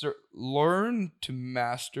learn to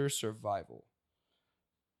master survival.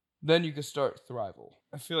 Then you can start thrival.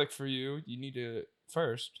 I feel like for you, you need to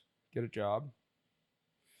first get a job,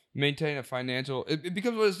 maintain a financial. It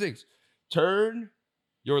becomes one of those things. Turn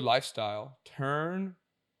your lifestyle, turn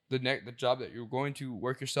the job that you're going to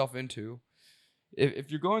work yourself into.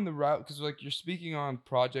 If you're going the route, because like you're speaking on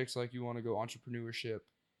projects like you want to go entrepreneurship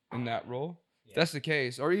in that role. If that's the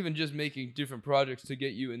case, or even just making different projects to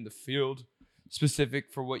get you in the field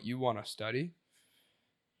specific for what you want to study,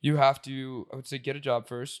 you have to, I would say, get a job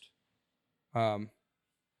first, and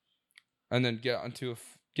then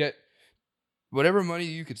get whatever money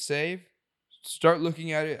you could save. Start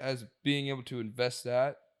looking at it as being able to invest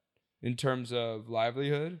that in terms of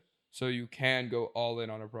livelihood, so you can go all in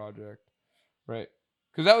on a project, right?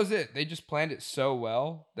 Because that was it. They just planned it so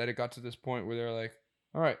well that it got to this point where they're like,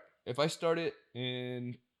 all right, if I start it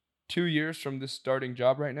in 2 years from this starting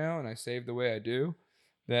job right now and I save the way I do,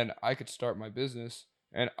 then I could start my business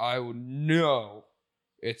and I will know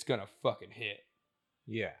it's gonna fucking hit.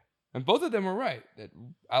 Yeah. And both of them were right. That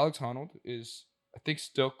Alex Honnold is, I think,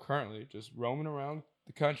 still currently just roaming around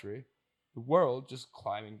the country, the world, just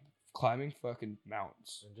climbing fucking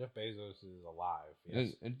mountains. And Jeff Bezos is alive.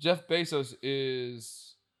 Yes. And Jeff Bezos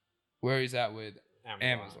is where he's at with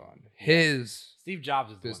Amazon. Yes. His Steve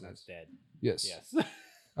Jobs is the one business. that's dead. yes. Yes.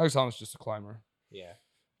 Alex Honnold's just a climber. Yeah.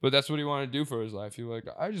 But that's what he wanted to do for his life. He was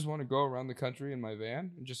like, I just want to go around the country in my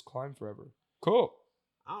van and just climb forever. Cool.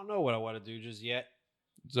 I don't know what I want to do just yet.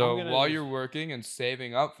 So I'm gonna while just- you're working and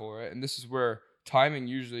saving up for it, and this is where timing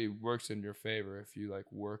usually works in your favor if you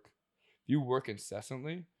work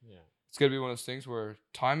incessantly. Yeah. It's gonna be one of those things where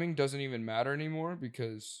timing doesn't even matter anymore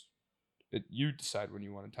because you decide when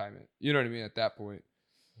you want to time it. You know what I mean? At that point.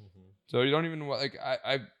 Mm-hmm. So you don't even want, like,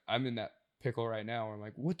 I'm in that pickle right now where I'm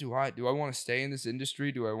like, what do I want to stay in this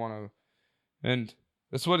industry? Do I want to, and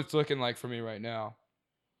that's what it's looking like for me right now.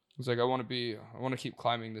 It's like, I want to keep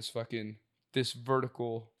climbing this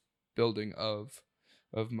vertical building of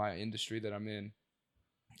my industry that I'm in.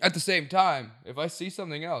 At the same time, if I see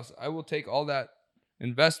something else, I will take all that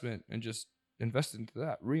investment and just reinvest into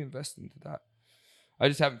that. I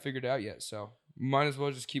just haven't figured it out yet. So might as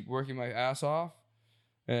well just keep working my ass off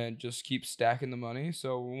and just keep stacking the money.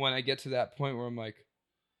 So when I get to that point where I'm like,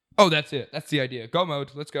 oh, that's it. That's the idea. Go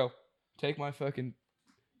mode. Let's go.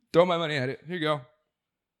 Throw my money at it. Here you go.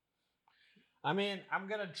 I mean, I'm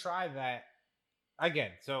gonna try that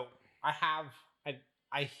again. So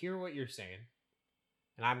I hear what you're saying,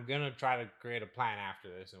 and I'm gonna try to create a plan after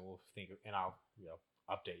this, and I'll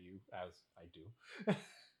update you as I do.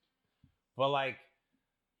 But like,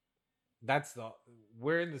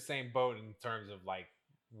 we're in the same boat in terms of like,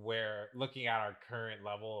 where looking at our current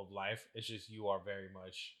level of life, it's just you are very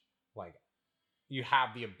much like, you have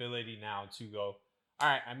the ability now to go, all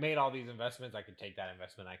right, I made all these investments, I can take that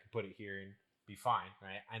investment, I can put it here and be fine,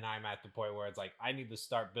 right? And I'm at the point where it's like, I need to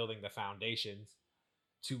start building the foundations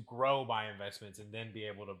to grow my investments and then be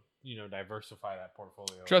able to, diversify that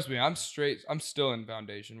portfolio. Trust me, I'm still in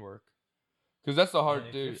foundation work. Because that's the hard,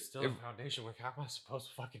 If dude. you're still in foundation work, how am I supposed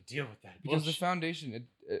to fucking deal with that? Because the bullshit? foundation,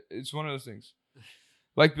 it's one of those things.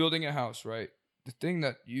 Like building a house, right? The thing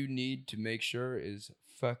that you need to make sure is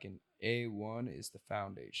fucking A1 is the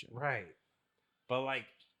foundation. Right. But like,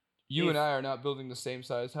 You and I are not building the same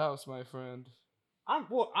size house, my friend. I don't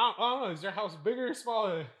know. Is your house bigger or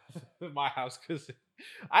smaller than my house? Because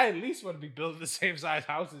I at least want to be building the same size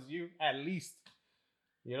house as you. At least.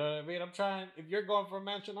 You know what I mean? I'm trying. If you're going for a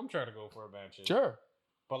mansion, I'm trying to go for a mansion. Sure.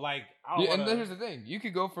 But like, I don't And wanna, here's the thing. You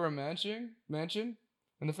could go for a mansion,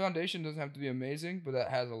 and the foundation doesn't have to be amazing, but that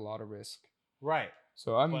has a lot of risk. right.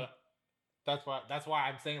 So I'm... But that's why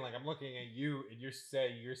I'm saying, like, I'm looking at you and you're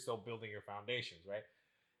saying you're still building your foundations, right?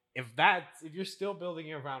 If you're still building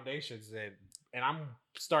your foundations, then, and I'm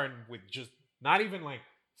starting with just not even like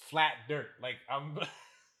flat dirt, like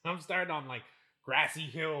I'm starting on like grassy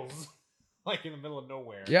hills, like in the middle of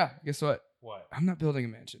nowhere. Yeah, guess what? What? I'm not building a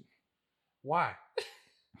mansion. Why?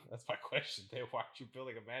 That's my question. Then why aren't you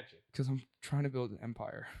building a mansion? Because I'm trying to build an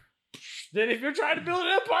empire. Then if you're trying to build an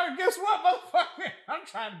empire, guess what, motherfucker? I'm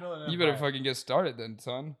trying to build an empire. You better fucking get started then,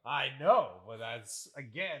 son. I know, but that's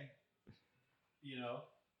again,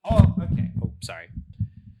 Oh, okay. Oh, sorry.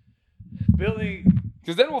 Building.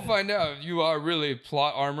 Because then we'll find out if you are really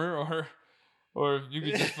plot armor or if you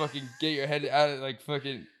could just fucking get your head out of like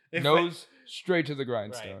fucking If nose straight to the Right.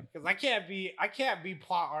 grindstone. Because I can't be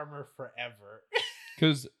plot armor forever.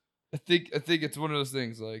 Because I think it's one of those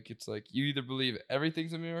things like it's like you either believe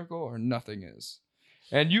everything's a miracle or nothing is,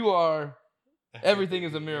 and you are everything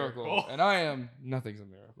is a miracle, and I am nothing's a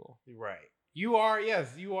miracle. Right. You are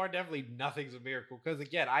definitely nothing's a miracle. Because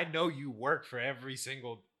again, I know you work for every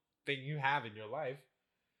single thing you have in your life.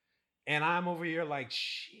 And I'm over here like,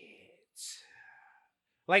 shit.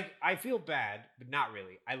 Like, I feel bad, but not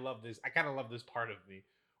really. I love this. I kind of love this part of me.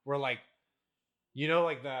 Where like,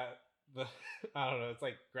 like the I don't know, it's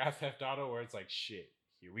like Grand Theft Auto where it's like, shit,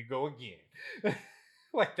 here we go again.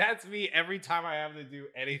 Like, that's me every time I have to do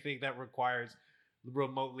anything that requires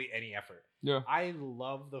remotely any effort. Yeah. I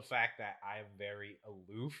love the fact that I am very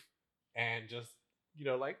aloof and just,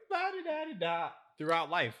 like da-da-da-da-da throughout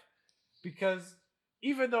life. Because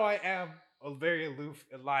even though I am a very aloof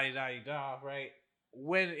and la-di-da-di-da, right?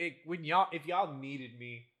 If y'all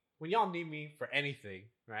need me for anything,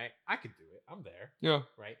 right? I could do it. I'm there. Yeah.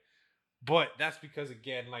 Right? But that's because,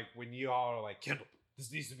 again, like, when y'all are like, Kendall,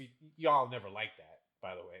 this needs to be, y'all never like that,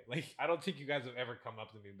 by the way. Like, I don't think you guys have ever come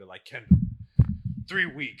up to me and be like, Kendall, 3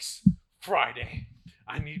 weeks, Friday,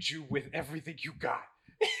 I need you with everything you got.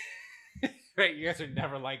 Right? You guys are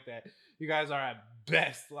never like that. You guys are at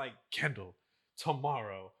best like, Kendall,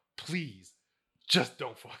 tomorrow, please, just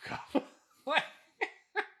don't fuck up. Like,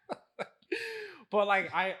 but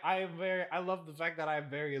like I love the fact that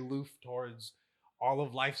I'm very aloof towards all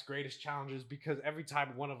of life's greatest challenges, because every time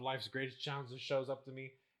one of life's greatest challenges shows up to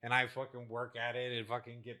me and I fucking work at it and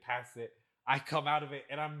fucking get past it, I come out of it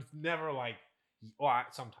and I'm never like, well,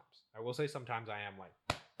 sometimes I will say sometimes I am like,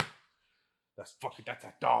 that's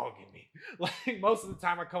a dog in me. Like, most of the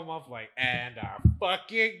time I come off like, and I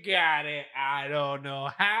fucking got it. I don't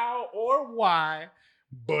know how or why,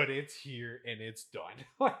 but it's here and it's done.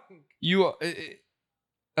 Like, You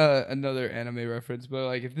another anime reference, but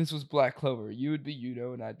like if this was Black Clover, you would be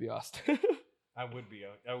Yuno and I'd be Austin. I would be.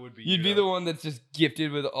 You'd be the one that's just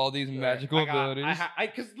gifted with all these magical abilities.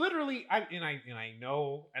 Because literally, I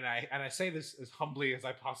know, and I say this as humbly as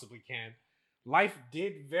I possibly can. Life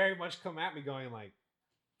did very much come at me going like,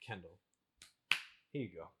 Kendall, here you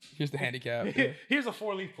go. Here's the handicap. Here's a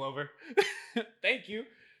 4-leaf clover. Thank you.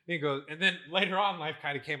 He goes, and then later on, life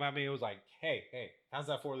kind of came at me. It was like, hey, how's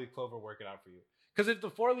that 4-leaf clover working out for you? Because if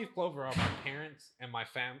the 4-leaf clover are my parents and my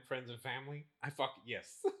friends and family, I fucking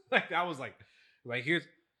yes. Like, I was like here's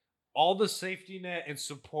all the safety net and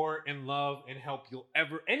support and love and help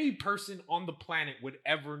any person on the planet would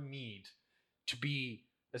ever need to be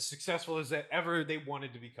as successful as ever they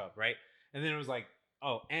wanted to become, right? And then it was like,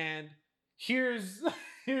 oh, and here's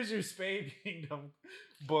your Spade Kingdom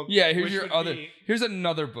book. Yeah, here's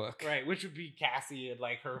another book. Right, which would be Cassie and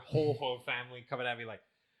like her whole family coming at me like,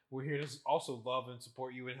 we're here to also love and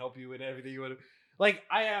support you and help you in everything you want to. Like,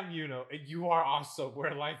 I am, and you are also,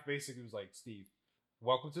 where life basically was like, Steve,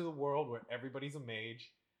 welcome to the world where everybody's a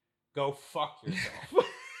mage. Go fuck yourself.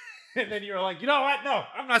 And then you're like, you know what? No,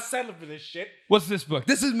 I'm not settling for this shit. What's this book?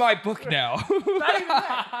 This is my book now.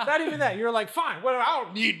 Not even that. You're like, fine, whatever. I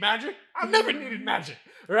don't need magic. I've never needed magic,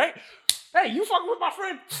 right? Hey, you fucking with my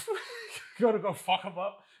friend. Go fuck him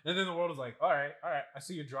up. And then the world is like, all right. I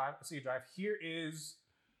see you drive. Here is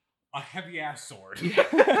a heavy ass sword.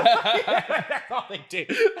 That's all they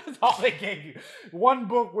did. That's all they gave you. One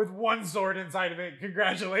book with one sword inside of it.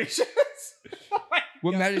 Congratulations.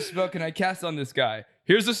 What magic spell can I cast on this guy?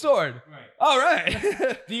 Here's a sword. Right. All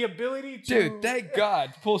right. The ability to, dude, thank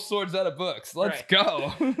God, pull swords out of books. Let's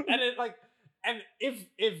go. And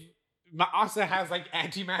if Maasa has like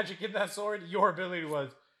anti-magic in that sword, your ability was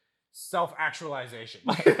self-actualization.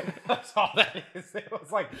 That's all that is. It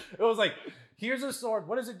was like, here's a sword.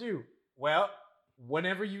 What does it do? Well,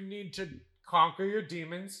 whenever you need to conquer your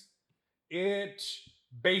demons, it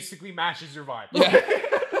basically matches your vibe. Yeah.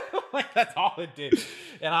 Like, that's all it did.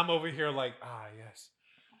 And I'm over here like, yes.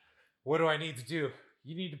 What do I need to do?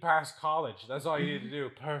 You need to pass college. That's all you need to do.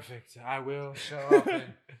 Perfect. I will show up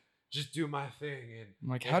and just do my thing. And I'm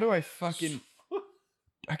like, how do I fucking...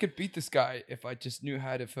 I could beat this guy if I just knew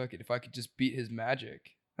how to if I could just beat his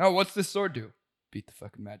magic. Oh, what's this sword do? Beat the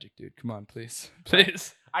fucking magic, dude. Come on, please.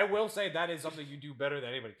 Please. I will say that is something you do better than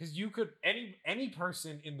anybody. Because you could, any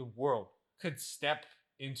person in the world could step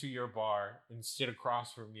into your bar and sit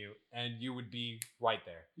across from you and you would be right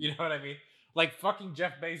there. You know what I mean? Like, fucking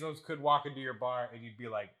Jeff Bezos could walk into your bar and you'd be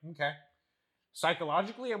like, okay,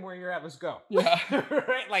 psychologically I'm where you're at, let's go. Yeah.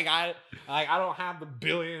 Right? Like, I don't have the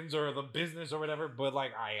billions or the business or whatever, but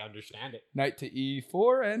like, I understand it. Knight to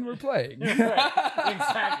E4 and we're playing. Right.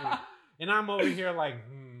 Exactly. And I'm over here like,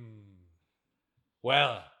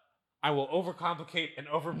 well, I will overcomplicate and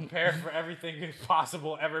overprepare for everything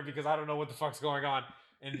possible ever because I don't know what the fuck's going on.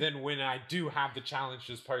 And then when I do have to challenge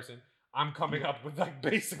this person, I'm coming up with like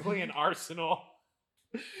basically an arsenal.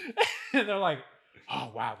 And they're like,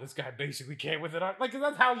 oh wow, this guy basically came with it. Like,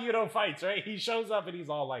 that's how Yuno fights, right? He shows up and he's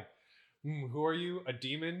all like, who are you? A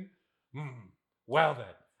demon? Well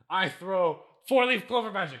then, I throw 4-leaf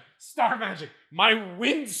clover magic, star magic, my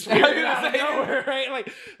wind spirit out of nowhere, right?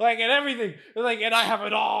 Like and everything. Like, and I have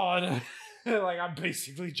it all. And like, I'm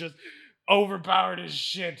basically just overpowered as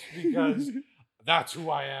shit because that's who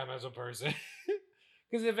I am as a person.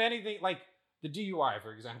 Because if anything, like the DUI,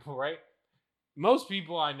 for example, right? Most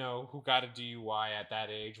people I know who got a DUI at that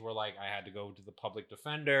age were like, I had to go to the public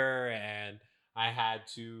defender and I had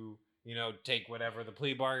to, take whatever the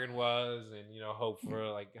plea bargain was and, hope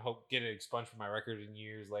get it expunged from my record in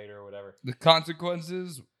years later or whatever. The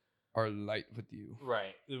consequences are light with you.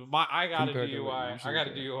 Right. I got a Compared to what you DUI. usually I got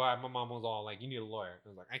a get. DUI. My mom was all like, you need a lawyer. I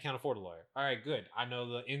was like, I can't afford a lawyer. All right, good. I know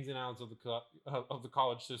the ins and outs of the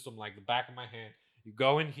college system like the back of my hand. You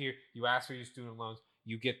go in here, you ask for your student loans,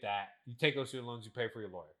 you get that. You take those student loans, you pay for your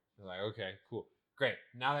lawyer. I was like, okay, cool. Great.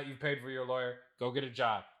 Now that you've paid for your lawyer, go get a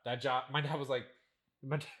job. That job, my dad was like,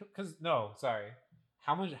 how did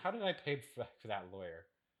I pay for that lawyer?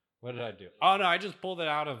 What did I do? Oh no, I just pulled it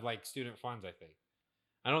out of like student funds. I think.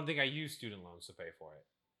 I don't think I used student loans to pay for it.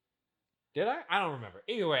 Did I? I don't remember.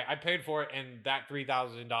 Either way, I paid for it, and that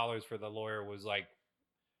 $3,000 for the lawyer was like,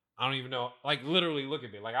 I don't even know. Like literally, look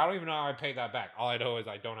at me. Like I don't even know how I paid that back. All I know is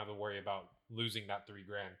I don't have to worry about losing that $3,000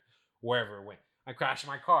 wherever it went. I crashed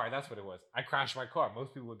my car. That's what it was. I crashed my car.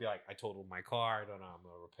 Most people would be like, I totaled my car. I don't know. I'm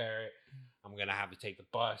gonna repair it. I'm gonna have to take the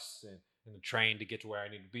bus and the train to get to where I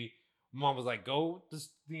need to be. My mom was like, go to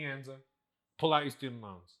the Anza, pull out your student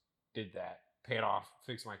loans. Did that. Paid off.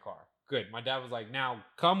 Fixed my car. Good. My dad was like, now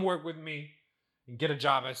come work with me and get a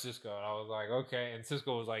job at Cisco. And I was like, okay. And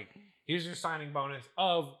Cisco was like, here's your signing bonus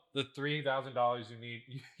of the $3,000 you need.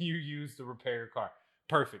 You use to repair your car.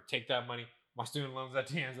 Perfect. Take that money. My student loans at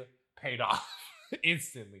Tianza paid off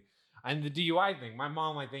instantly. And the DUI thing, my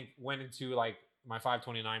mom, I think, went into like my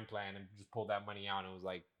 529 plan and just pulled that money out and was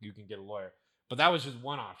like, you can get a lawyer. But that was just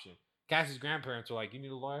one option. Cassie's grandparents were like, you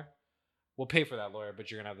need a lawyer? We'll pay for that lawyer, but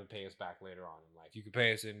you're gonna have to pay us back later on in life. You can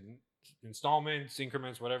pay us in installments,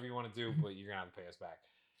 increments, whatever you want to do, but you're gonna have to pay us back.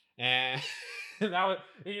 And that was,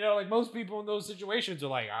 like most people in those situations are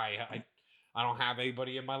like, I don't have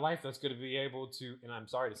anybody in my life that's gonna be able to. And I'm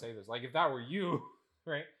sorry to say this, like if that were you,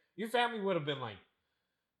 right, your family would have been like,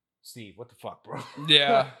 Steve, what the fuck, bro?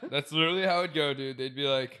 Yeah, that's literally how it'd go, dude. They'd be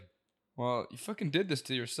like, well, you fucking did this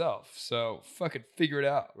to yourself, so fucking figure it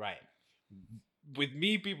out. Right. With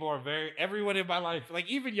me, people are everyone in my life, like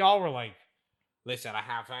even y'all were like, listen, I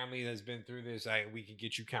have family that's been through this. We can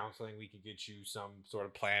get you counseling. We can get you some sort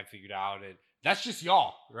of plan figured out. And that's just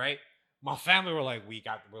y'all, right? My family were like,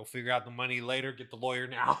 we'll figure out the money later. Get the lawyer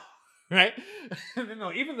now, right? And then,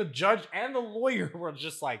 no, even the judge and the lawyer were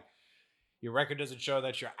just like, your record doesn't show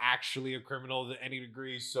that you're actually a criminal to any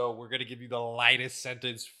degree, so we're gonna give you the lightest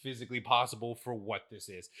sentence physically possible for what this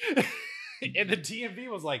is. And the DMV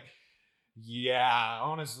was like, yeah,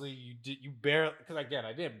 honestly, you barely, because again,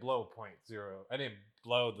 I didn't blow 0.0. I didn't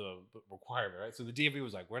blow the requirement, right? So the DMV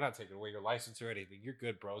was like, we're not taking away your license or anything. You're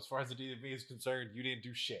good, bro. As far as the DMV is concerned, you didn't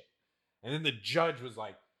do shit. And then the judge was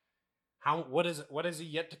like, what is he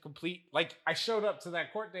yet to complete? Like, I showed up to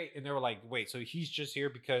that court date and they were like, wait, so he's just here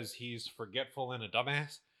because he's forgetful and a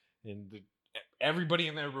dumbass? And everybody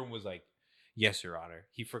in that room was like, yes, Your Honor.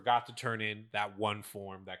 He forgot to turn in that one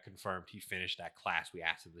form that confirmed he finished that class we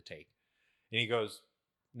asked him to take. And he goes,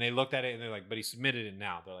 and they looked at it and they're like, but he submitted it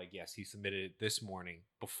now. They're like, yes, he submitted it this morning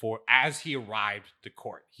as he arrived to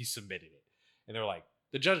court, he submitted it. And they're like,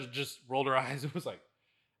 the judge just rolled her eyes and was like,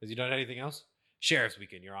 has he done anything else? Sheriff's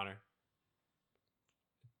Weekend, Your Honor.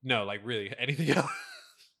 No, like really, anything else?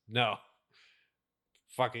 No.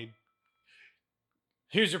 Fucking.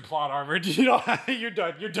 Here's your plot armor. You're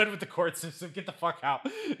done. You're done with the court system. Get the fuck out.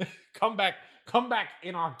 Come back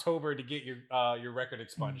in October to get your record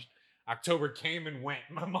expunged. October came and went.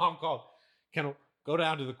 My mom called. Can go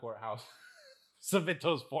down to the courthouse, submit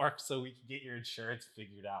those forms so we can get your insurance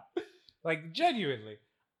figured out. Like genuinely,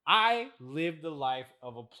 I lived the life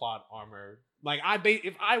of a plot armor. Like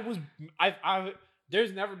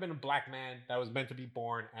there's never been a black man that was meant to be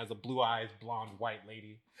born as a blue-eyed, blonde, white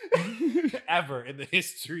lady ever in the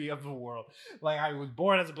history of the world. Like I was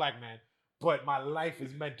born as a black man, but my life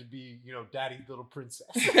is meant to be, daddy's little princess.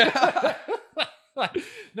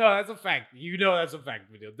 No, that's a fact. That's a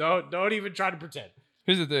fact, video. Don't even try to pretend.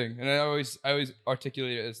 Here's the thing, and I always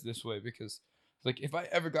articulate it as this way because, like, if I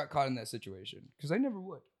ever got caught in that situation, because I never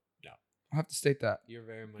would. No, I have to state that you're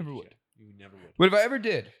very much never would. You never would. But if I ever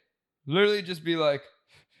did, literally just be like,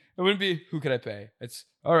 it wouldn't be who can I pay. It's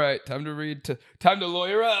all right. Time to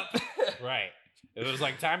lawyer up. Right. It was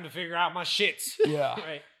like time to figure out my shits. Yeah.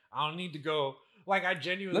 Right. I don't need to go. Like I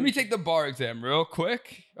genuinely. Let me take the bar exam real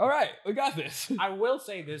quick. All right, we got this. I will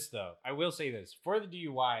say this though. For the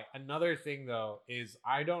DUI, another thing though is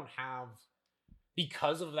I don't have,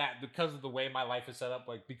 because of the way my life is set up,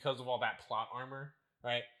 like because of all that plot armor,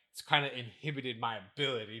 right? It's kind of inhibited my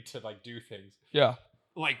ability to like do things. Yeah.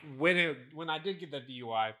 Like when I did get the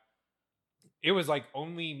DUI, it was like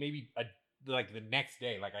only maybe like the next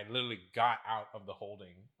day. Like I literally got out of the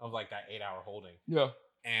holding of like that 8-hour holding. Yeah.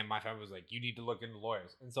 And my family was like, you need to look into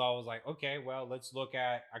lawyers. And so I was like, okay, well, let's look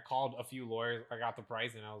at, I called a few lawyers. I got the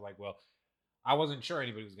price and I was like, well, I wasn't sure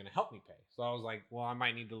anybody was going to help me pay. So I was like, well, I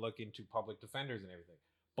might need to look into public defenders and everything.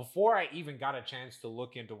 Before I even got a chance to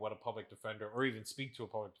look into what a public defender or even speak to a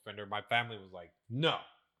public defender, my family was like, no,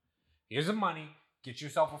 here's the money. Get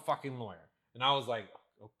yourself a fucking lawyer. And I was like,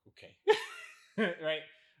 okay. Right.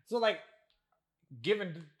 So like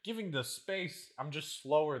giving the space, I'm just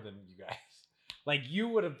slower than you guys. Like you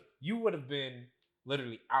would have been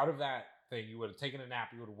literally out of that thing. You would have taken a nap.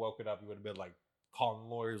 You would have woken up. You would have been like calling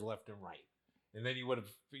lawyers left and right. and then you would have,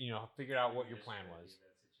 figured out what your plan was.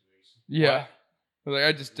 Yeah. Like,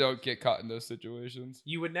 I just don't get caught in those situations.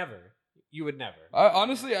 You would never.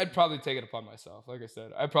 Honestly, I'd probably take it upon myself. Like I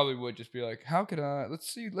said, I probably would just be like, how can I?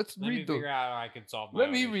 Let's Let me read the. figure out how I can solve my Let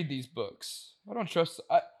own me issue. read these books. I don't trust.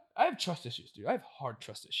 I have trust issues, dude. I have hard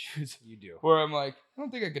trust issues. You do. Where I'm like, I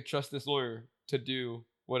don't think I could trust this lawyer to do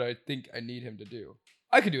what I think I need him to do.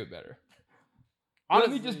 I could do it better. Let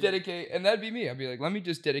me just dedicate, and that'd be me. I'd be like, let me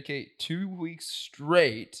just dedicate 2 weeks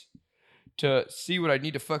straight to see what I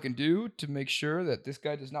need to fucking do to make sure that this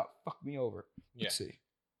guy does not fuck me over. Let's see.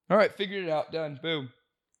 All right, figured it out. Done. Boom.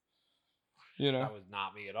 That was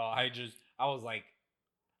not me at all. I was like,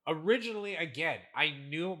 originally, again, I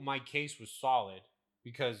knew my case was solid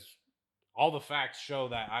because all the facts show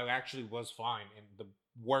that I actually was fine. And the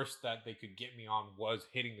worst that they could get me on was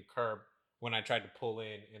hitting the curb when I tried to pull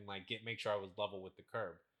in and like make sure I was level with the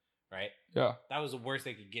curb. Right? Yeah. That was the worst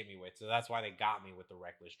they could get me with. So that's why they got me with the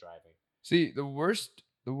reckless driving. See,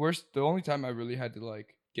 the only time I really had to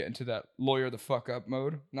like get into that lawyer the fuck up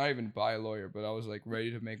mode, not even by a lawyer, but I was like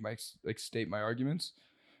ready to make state my arguments.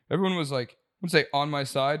 Everyone was like, I wouldn't say on my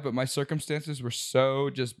side, but my circumstances were so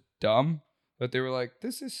just dumb that they were like,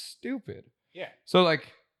 this is stupid. Yeah. So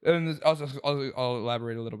like, and I'll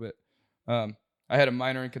elaborate a little bit. I had a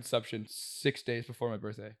minor in conception 6 days before my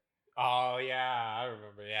birthday. Oh yeah, I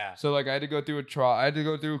remember. Yeah. So like, I had to go through a trial. I had to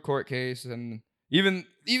go through a court case, and even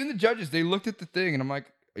the judges, they looked at the thing, and I'm like,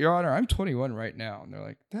 Your Honor, I'm 21 right now, and they're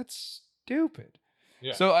like, that's stupid.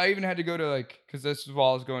 Yeah. So I even had to go to like, because this was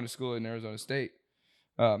while I was going to school in Arizona State.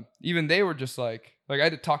 Even they were just like I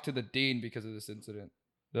had to talk to the dean because of this incident.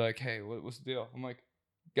 They're like, hey, what's the deal? I'm like,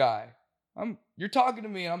 guy, you're talking to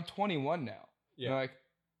me, and I'm 21 now. Yeah. They're like,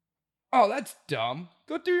 oh, that's dumb.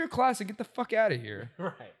 Go through your class and get the fuck out of here.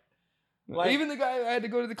 Right. Like, even the guy I had to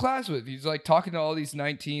go to the class with, he's like talking to all these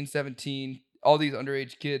 19, 17, all these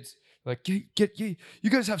underage kids. Like, you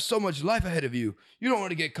guys have so much life ahead of you. You don't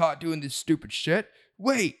want to get caught doing this stupid shit.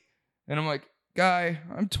 Wait. And I'm like, guy,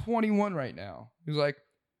 I'm 21 right now. He's like,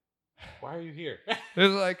 why are you here?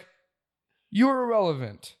 He's like, you're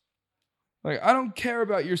irrelevant. Like, I don't care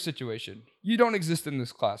about your situation. You don't exist in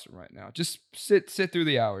this classroom right now. Just sit through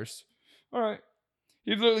the hours. All right.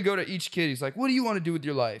 He'd literally go to each kid. He's like, what do you want to do with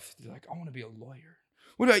your life? He's like, I want to be a lawyer.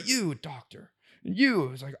 What about you, a doctor? And you?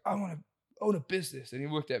 He's like, I want to own a business. And he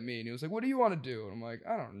looked at me and he was like, what do you want to do? And I'm like,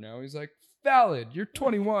 I don't know. He's like, valid. You're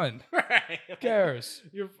 21. Right. Who cares?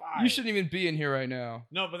 You're fine. You shouldn't even be in here right now.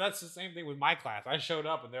 No, but that's the same thing with my class. I showed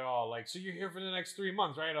up and they're all like, so you're here for the next 3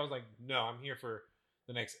 months, right? I was like, no, I'm here for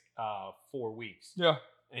the next 4 weeks. Yeah.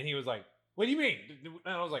 And he was like, what do you mean?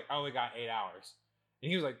 And I was like, I only got 8 hours. And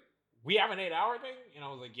he was like, we have an 8-hour thing? And I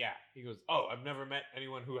was like, yeah. He goes, oh, I've never met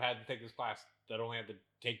anyone who had to take this class that only had to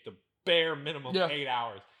take the bare minimum 8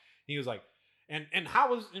 hours. He was like, and how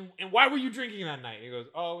was and why were you drinking that night? He goes,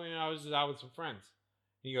 oh, I was just out with some friends.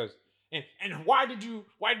 He goes, and why did you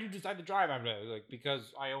decide to drive after that? I was like,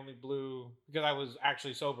 because I was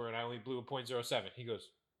actually sober and I only blew a .07. He goes,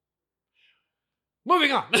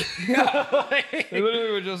 moving on. Yeah. They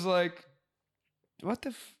literally were just like, what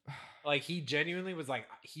the like, he genuinely was like,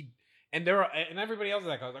 and everybody else in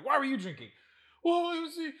that class was like, why were you drinking? Well, it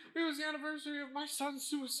was the anniversary of my son's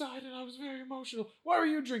suicide and I was very emotional. Why were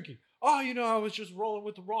you drinking? Oh, I was just rolling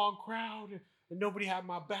with the wrong crowd and nobody had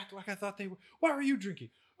my back like I thought they were. Why were you drinking?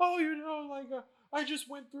 Oh, I just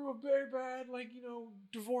went through a very bad,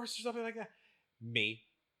 divorce or something like that. Me.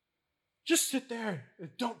 Just sit there and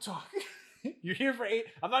don't talk. You're here for 8.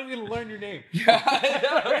 I'm not even going to learn your name. Yeah.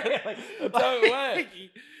 That's how it went.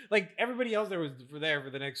 Like, everybody else there was there for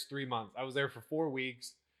the next 3 months. I was there for 4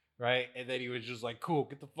 weeks, right? And then he was just like, cool,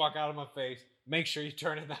 get the fuck out of my face. Make sure you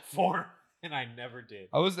turn in that form. And I never did.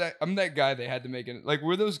 I'm that guy they had to make it. Like,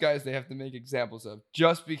 we're those guys they have to make examples of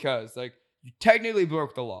just because, like, you technically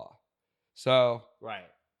broke the law. So. Right.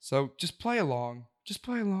 So just play along. Just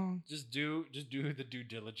play along. Just do the due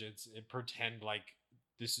diligence and pretend like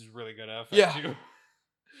this is really gonna affect you.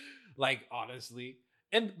 Like, honestly.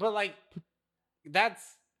 But like, that's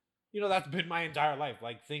been my entire life.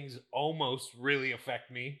 Like, things almost really affect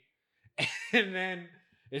me. And then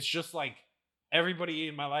it's just like everybody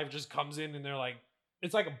in my life just comes in and they're like,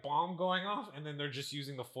 it's like a bomb going off, and then they're just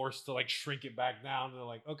using the force to like shrink it back down. And they're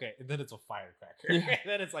like, okay, and then it's a firecracker. Yeah. And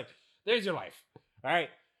then it's like, there's your life. All right.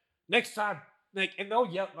 Next time, like, and they'll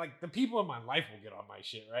yell, like, the people in my life will get on my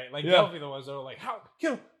shit, right? Like, they'll be the ones that are like, how,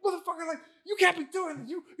 motherfucker, like, you can't be doing this.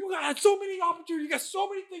 You got so many opportunities. You got so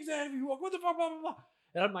many things ahead of you. What the fuck, blah, blah, blah.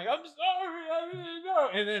 And I'm like, I'm sorry, I didn't know.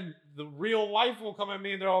 And then the real life will come at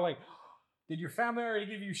me, and they're all like, did your family already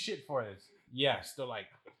give you shit for this? Yes. They're like,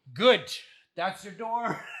 good. That's your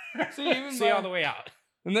door. See, even See all the way out.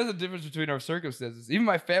 And that's the difference between our circumstances. Even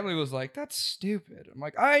my family was like, "That's stupid." I'm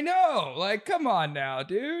like, "I know. Like, come on now,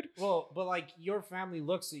 dude." Well, but like your family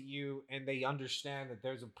looks at you and they understand that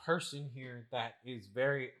there's a person here that is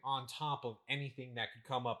very on top of anything that could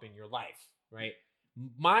come up in your life, right?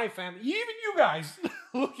 My family, even you guys,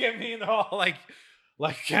 look at me and they're all like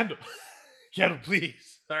Kendall, Kendall,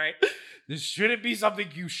 please, all right. This shouldn't be something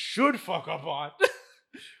you should fuck up on,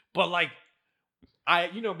 but like.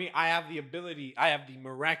 You know me, I have the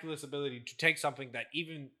miraculous ability to take something that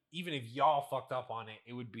even if y'all fucked up on it,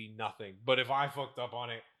 it would be nothing. But if I fucked up on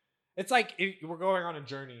it, it's like if we're going on a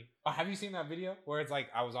journey. Have you seen that video where it's like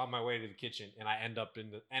I was on my way to the kitchen and I ended up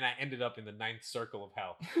in the ninth circle of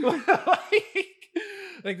hell?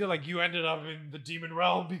 like they're like, you ended up in the demon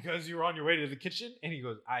realm because you were on your way to the kitchen, and he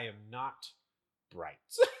goes, I am not bright.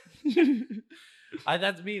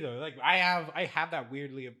 That's me though. Like I have that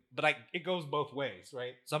weirdly, but it goes both ways,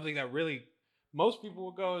 right? Something that really most people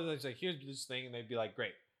will go is like, here's this thing, and they'd be like,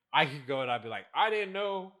 great. I could go and I'd be like, I didn't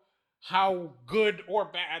know how good or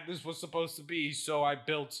bad this was supposed to be, so I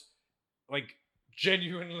built like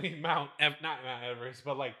genuinely not Mount Everest,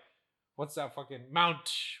 but like what's that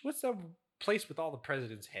place with all the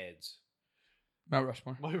presidents' heads? Mount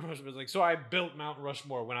Rushmore. Mount Rushmore. Like, so I built Mount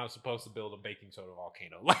Rushmore when I was supposed to build a baking soda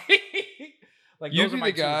volcano. Like You'd those are be my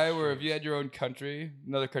the two guy where if extremes. you had your own country,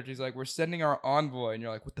 another country's like, we're sending our envoy, and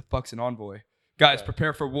you're like, what the fuck's an envoy? Guys, Right.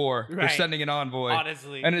 prepare for war. We're Right. sending an envoy.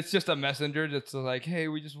 Honestly, And it's just a messenger that's like, hey,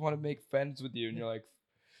 we just want to make friends with you. And you're like,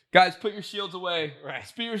 guys, put your shields away. Right.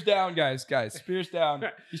 Spears down, guys. Spears down.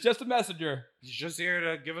 Right. He's just a messenger. he's just here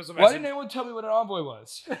to give us a Why message. didn't anyone tell me what an envoy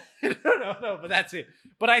was? no, but that's it.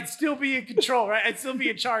 But I'd still be in control, right? I'd still be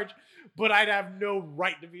in charge, but I'd have no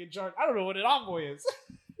right to be in charge. I don't know what an envoy is.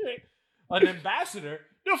 An ambassador?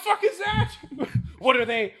 The fuck is that? What are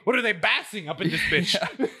they bassing up in this bitch?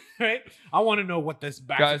 Yeah. Right? I want to know what this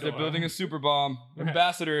bass Guys, they're building a super bomb.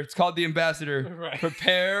 Ambassador. It's called the ambassador. Right.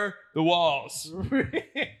 Prepare the walls.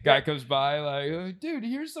 Guy comes by like, dude,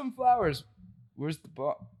 here's some flowers. Where's the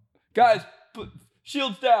bomb? Guys, put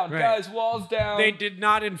shields down. Right. Guys, walls down. They did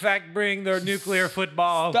not, in fact, bring their nuclear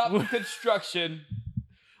football. Stop the construction.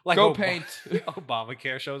 Like Go paint.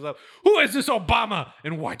 Obamacare shows up. Who is this Obama?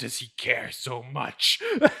 And why does he care so much?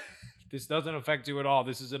 This doesn't affect you at all.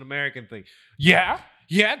 This is an American thing. Yeah?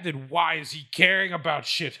 Yeah? Then why is he caring about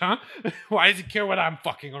shit, huh? Why does he care what I'm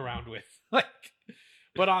fucking around with? Like,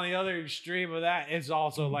 but on the other extreme of that, it's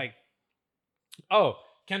also like, oh,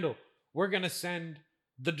 Kendall, we're going to send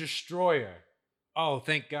the destroyer. Oh,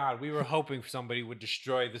 thank God. We were hoping somebody would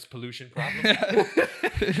destroy this pollution problem.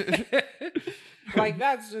 Like,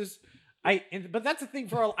 that's just... but that's the thing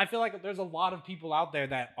I feel like there's a lot of people out there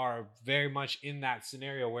that are very much in that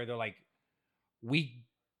scenario where they're like,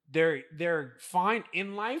 they're fine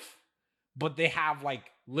in life, but they have like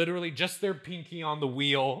literally just their pinky on the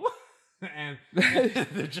wheel, and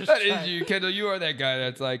they're just That is you, Kendall. You are that guy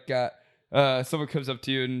that's like, someone comes up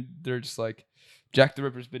to you and they're just like, Jack the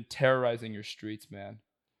Ripper's been terrorizing your streets, man.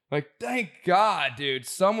 Like, thank God, dude.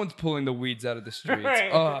 Someone's pulling the weeds out of the streets.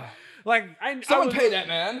 Right. Like, Someone pay that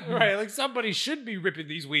man. Right, like somebody should be ripping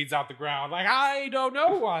these weeds out the ground. Like, I don't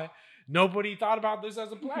know why nobody thought about this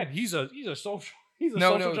as a plan. He's a social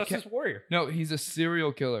justice warrior. No, he's a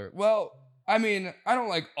serial killer. Well, I mean, I don't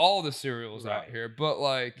like all the cereals out Right. here, but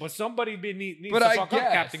like, But somebody needs But to I fuck up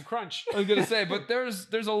guess. Captain Crunch. I was gonna say, but there's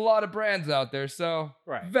a lot of brands out there, so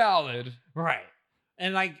Right. valid. Right.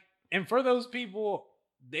 And for those people,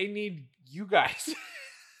 they need you guys.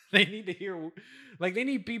 They need to hear, like, they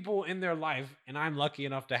need people in their life, and I'm lucky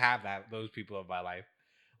enough to have those people in my life.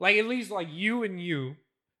 Like, at least like you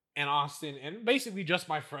and Austin, and basically just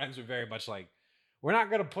my friends are very much like, we're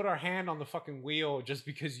not gonna put our hand on the fucking wheel just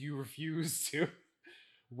because you refuse to.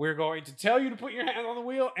 We're going to tell you to put your hand on the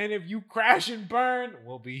wheel, and if you crash and burn,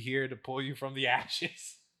 we'll be here to pull you from the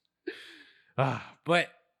ashes. But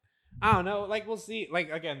I don't know. Like, we'll see. Like,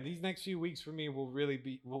 again, these next few weeks for me will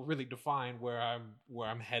really define where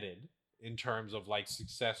I'm headed in terms of like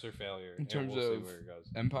success or failure. In terms we'll see of where it goes.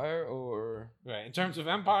 Empire or Right, in terms of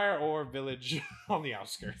empire or village on the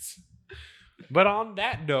outskirts. But on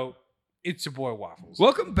that note, it's your boy Waffles.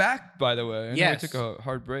 welcome back, by the way. I know Yes. we took a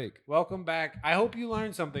hard break. Welcome back. I hope you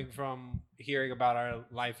learned something from hearing about our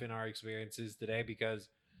life and our experiences today, because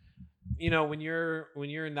when you're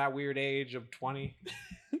in that weird age of 20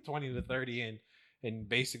 to 30, and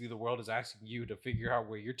basically the world is asking you to figure out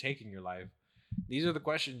where you're taking your life, these are the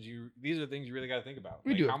questions these are the things you really got to think about.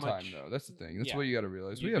 We Like, do how have time much though. That's the thing. That's Yeah. what you got to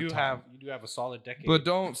realize. We you have do time. you do have a solid decade. But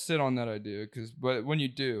don't sit on that idea, but when you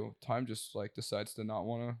do, time just like decides to not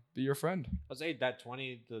want to be your friend. I'll say that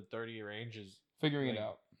 20 to 30 range is Figuring it like,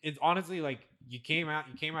 out. it's honestly like you came out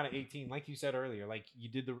at 18, like you said earlier, like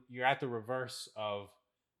you're at the reverse of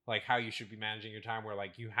like how you should be managing your time, where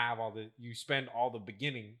like you spend all the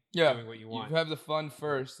beginning doing what you want. You have the fun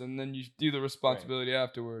first, and then you do the responsibility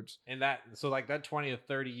afterwards. And that 20 to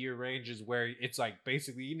 30 year range is where it's like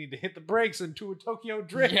basically you need to hit the brakes into a Tokyo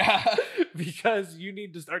Drift. Yeah. Because you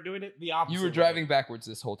need to start doing it the opposite. You were driving backwards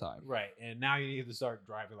this whole time. Right. And now you need to start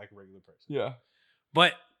driving like a regular person. Yeah.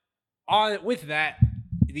 But with that,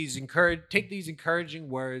 take these encouraging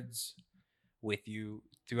words with you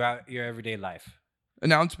throughout your everyday life.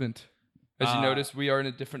 Announcement. As you notice, we are in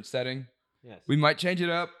a different setting. Yes. We might change it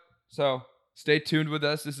up. So stay tuned with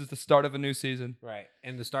us. This is the start of a new season. Right.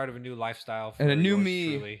 And the start of a new lifestyle. For And a new yours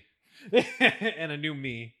me. Truly. And a new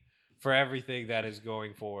me for everything that is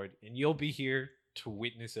going forward. And you'll be here to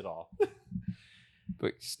witness it all.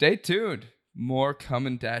 But stay tuned. More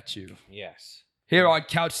coming at you. Yes. Here on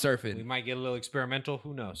Couch We Surfing. might get a little experimental.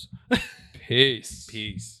 Who knows? Peace.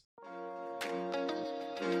 Peace.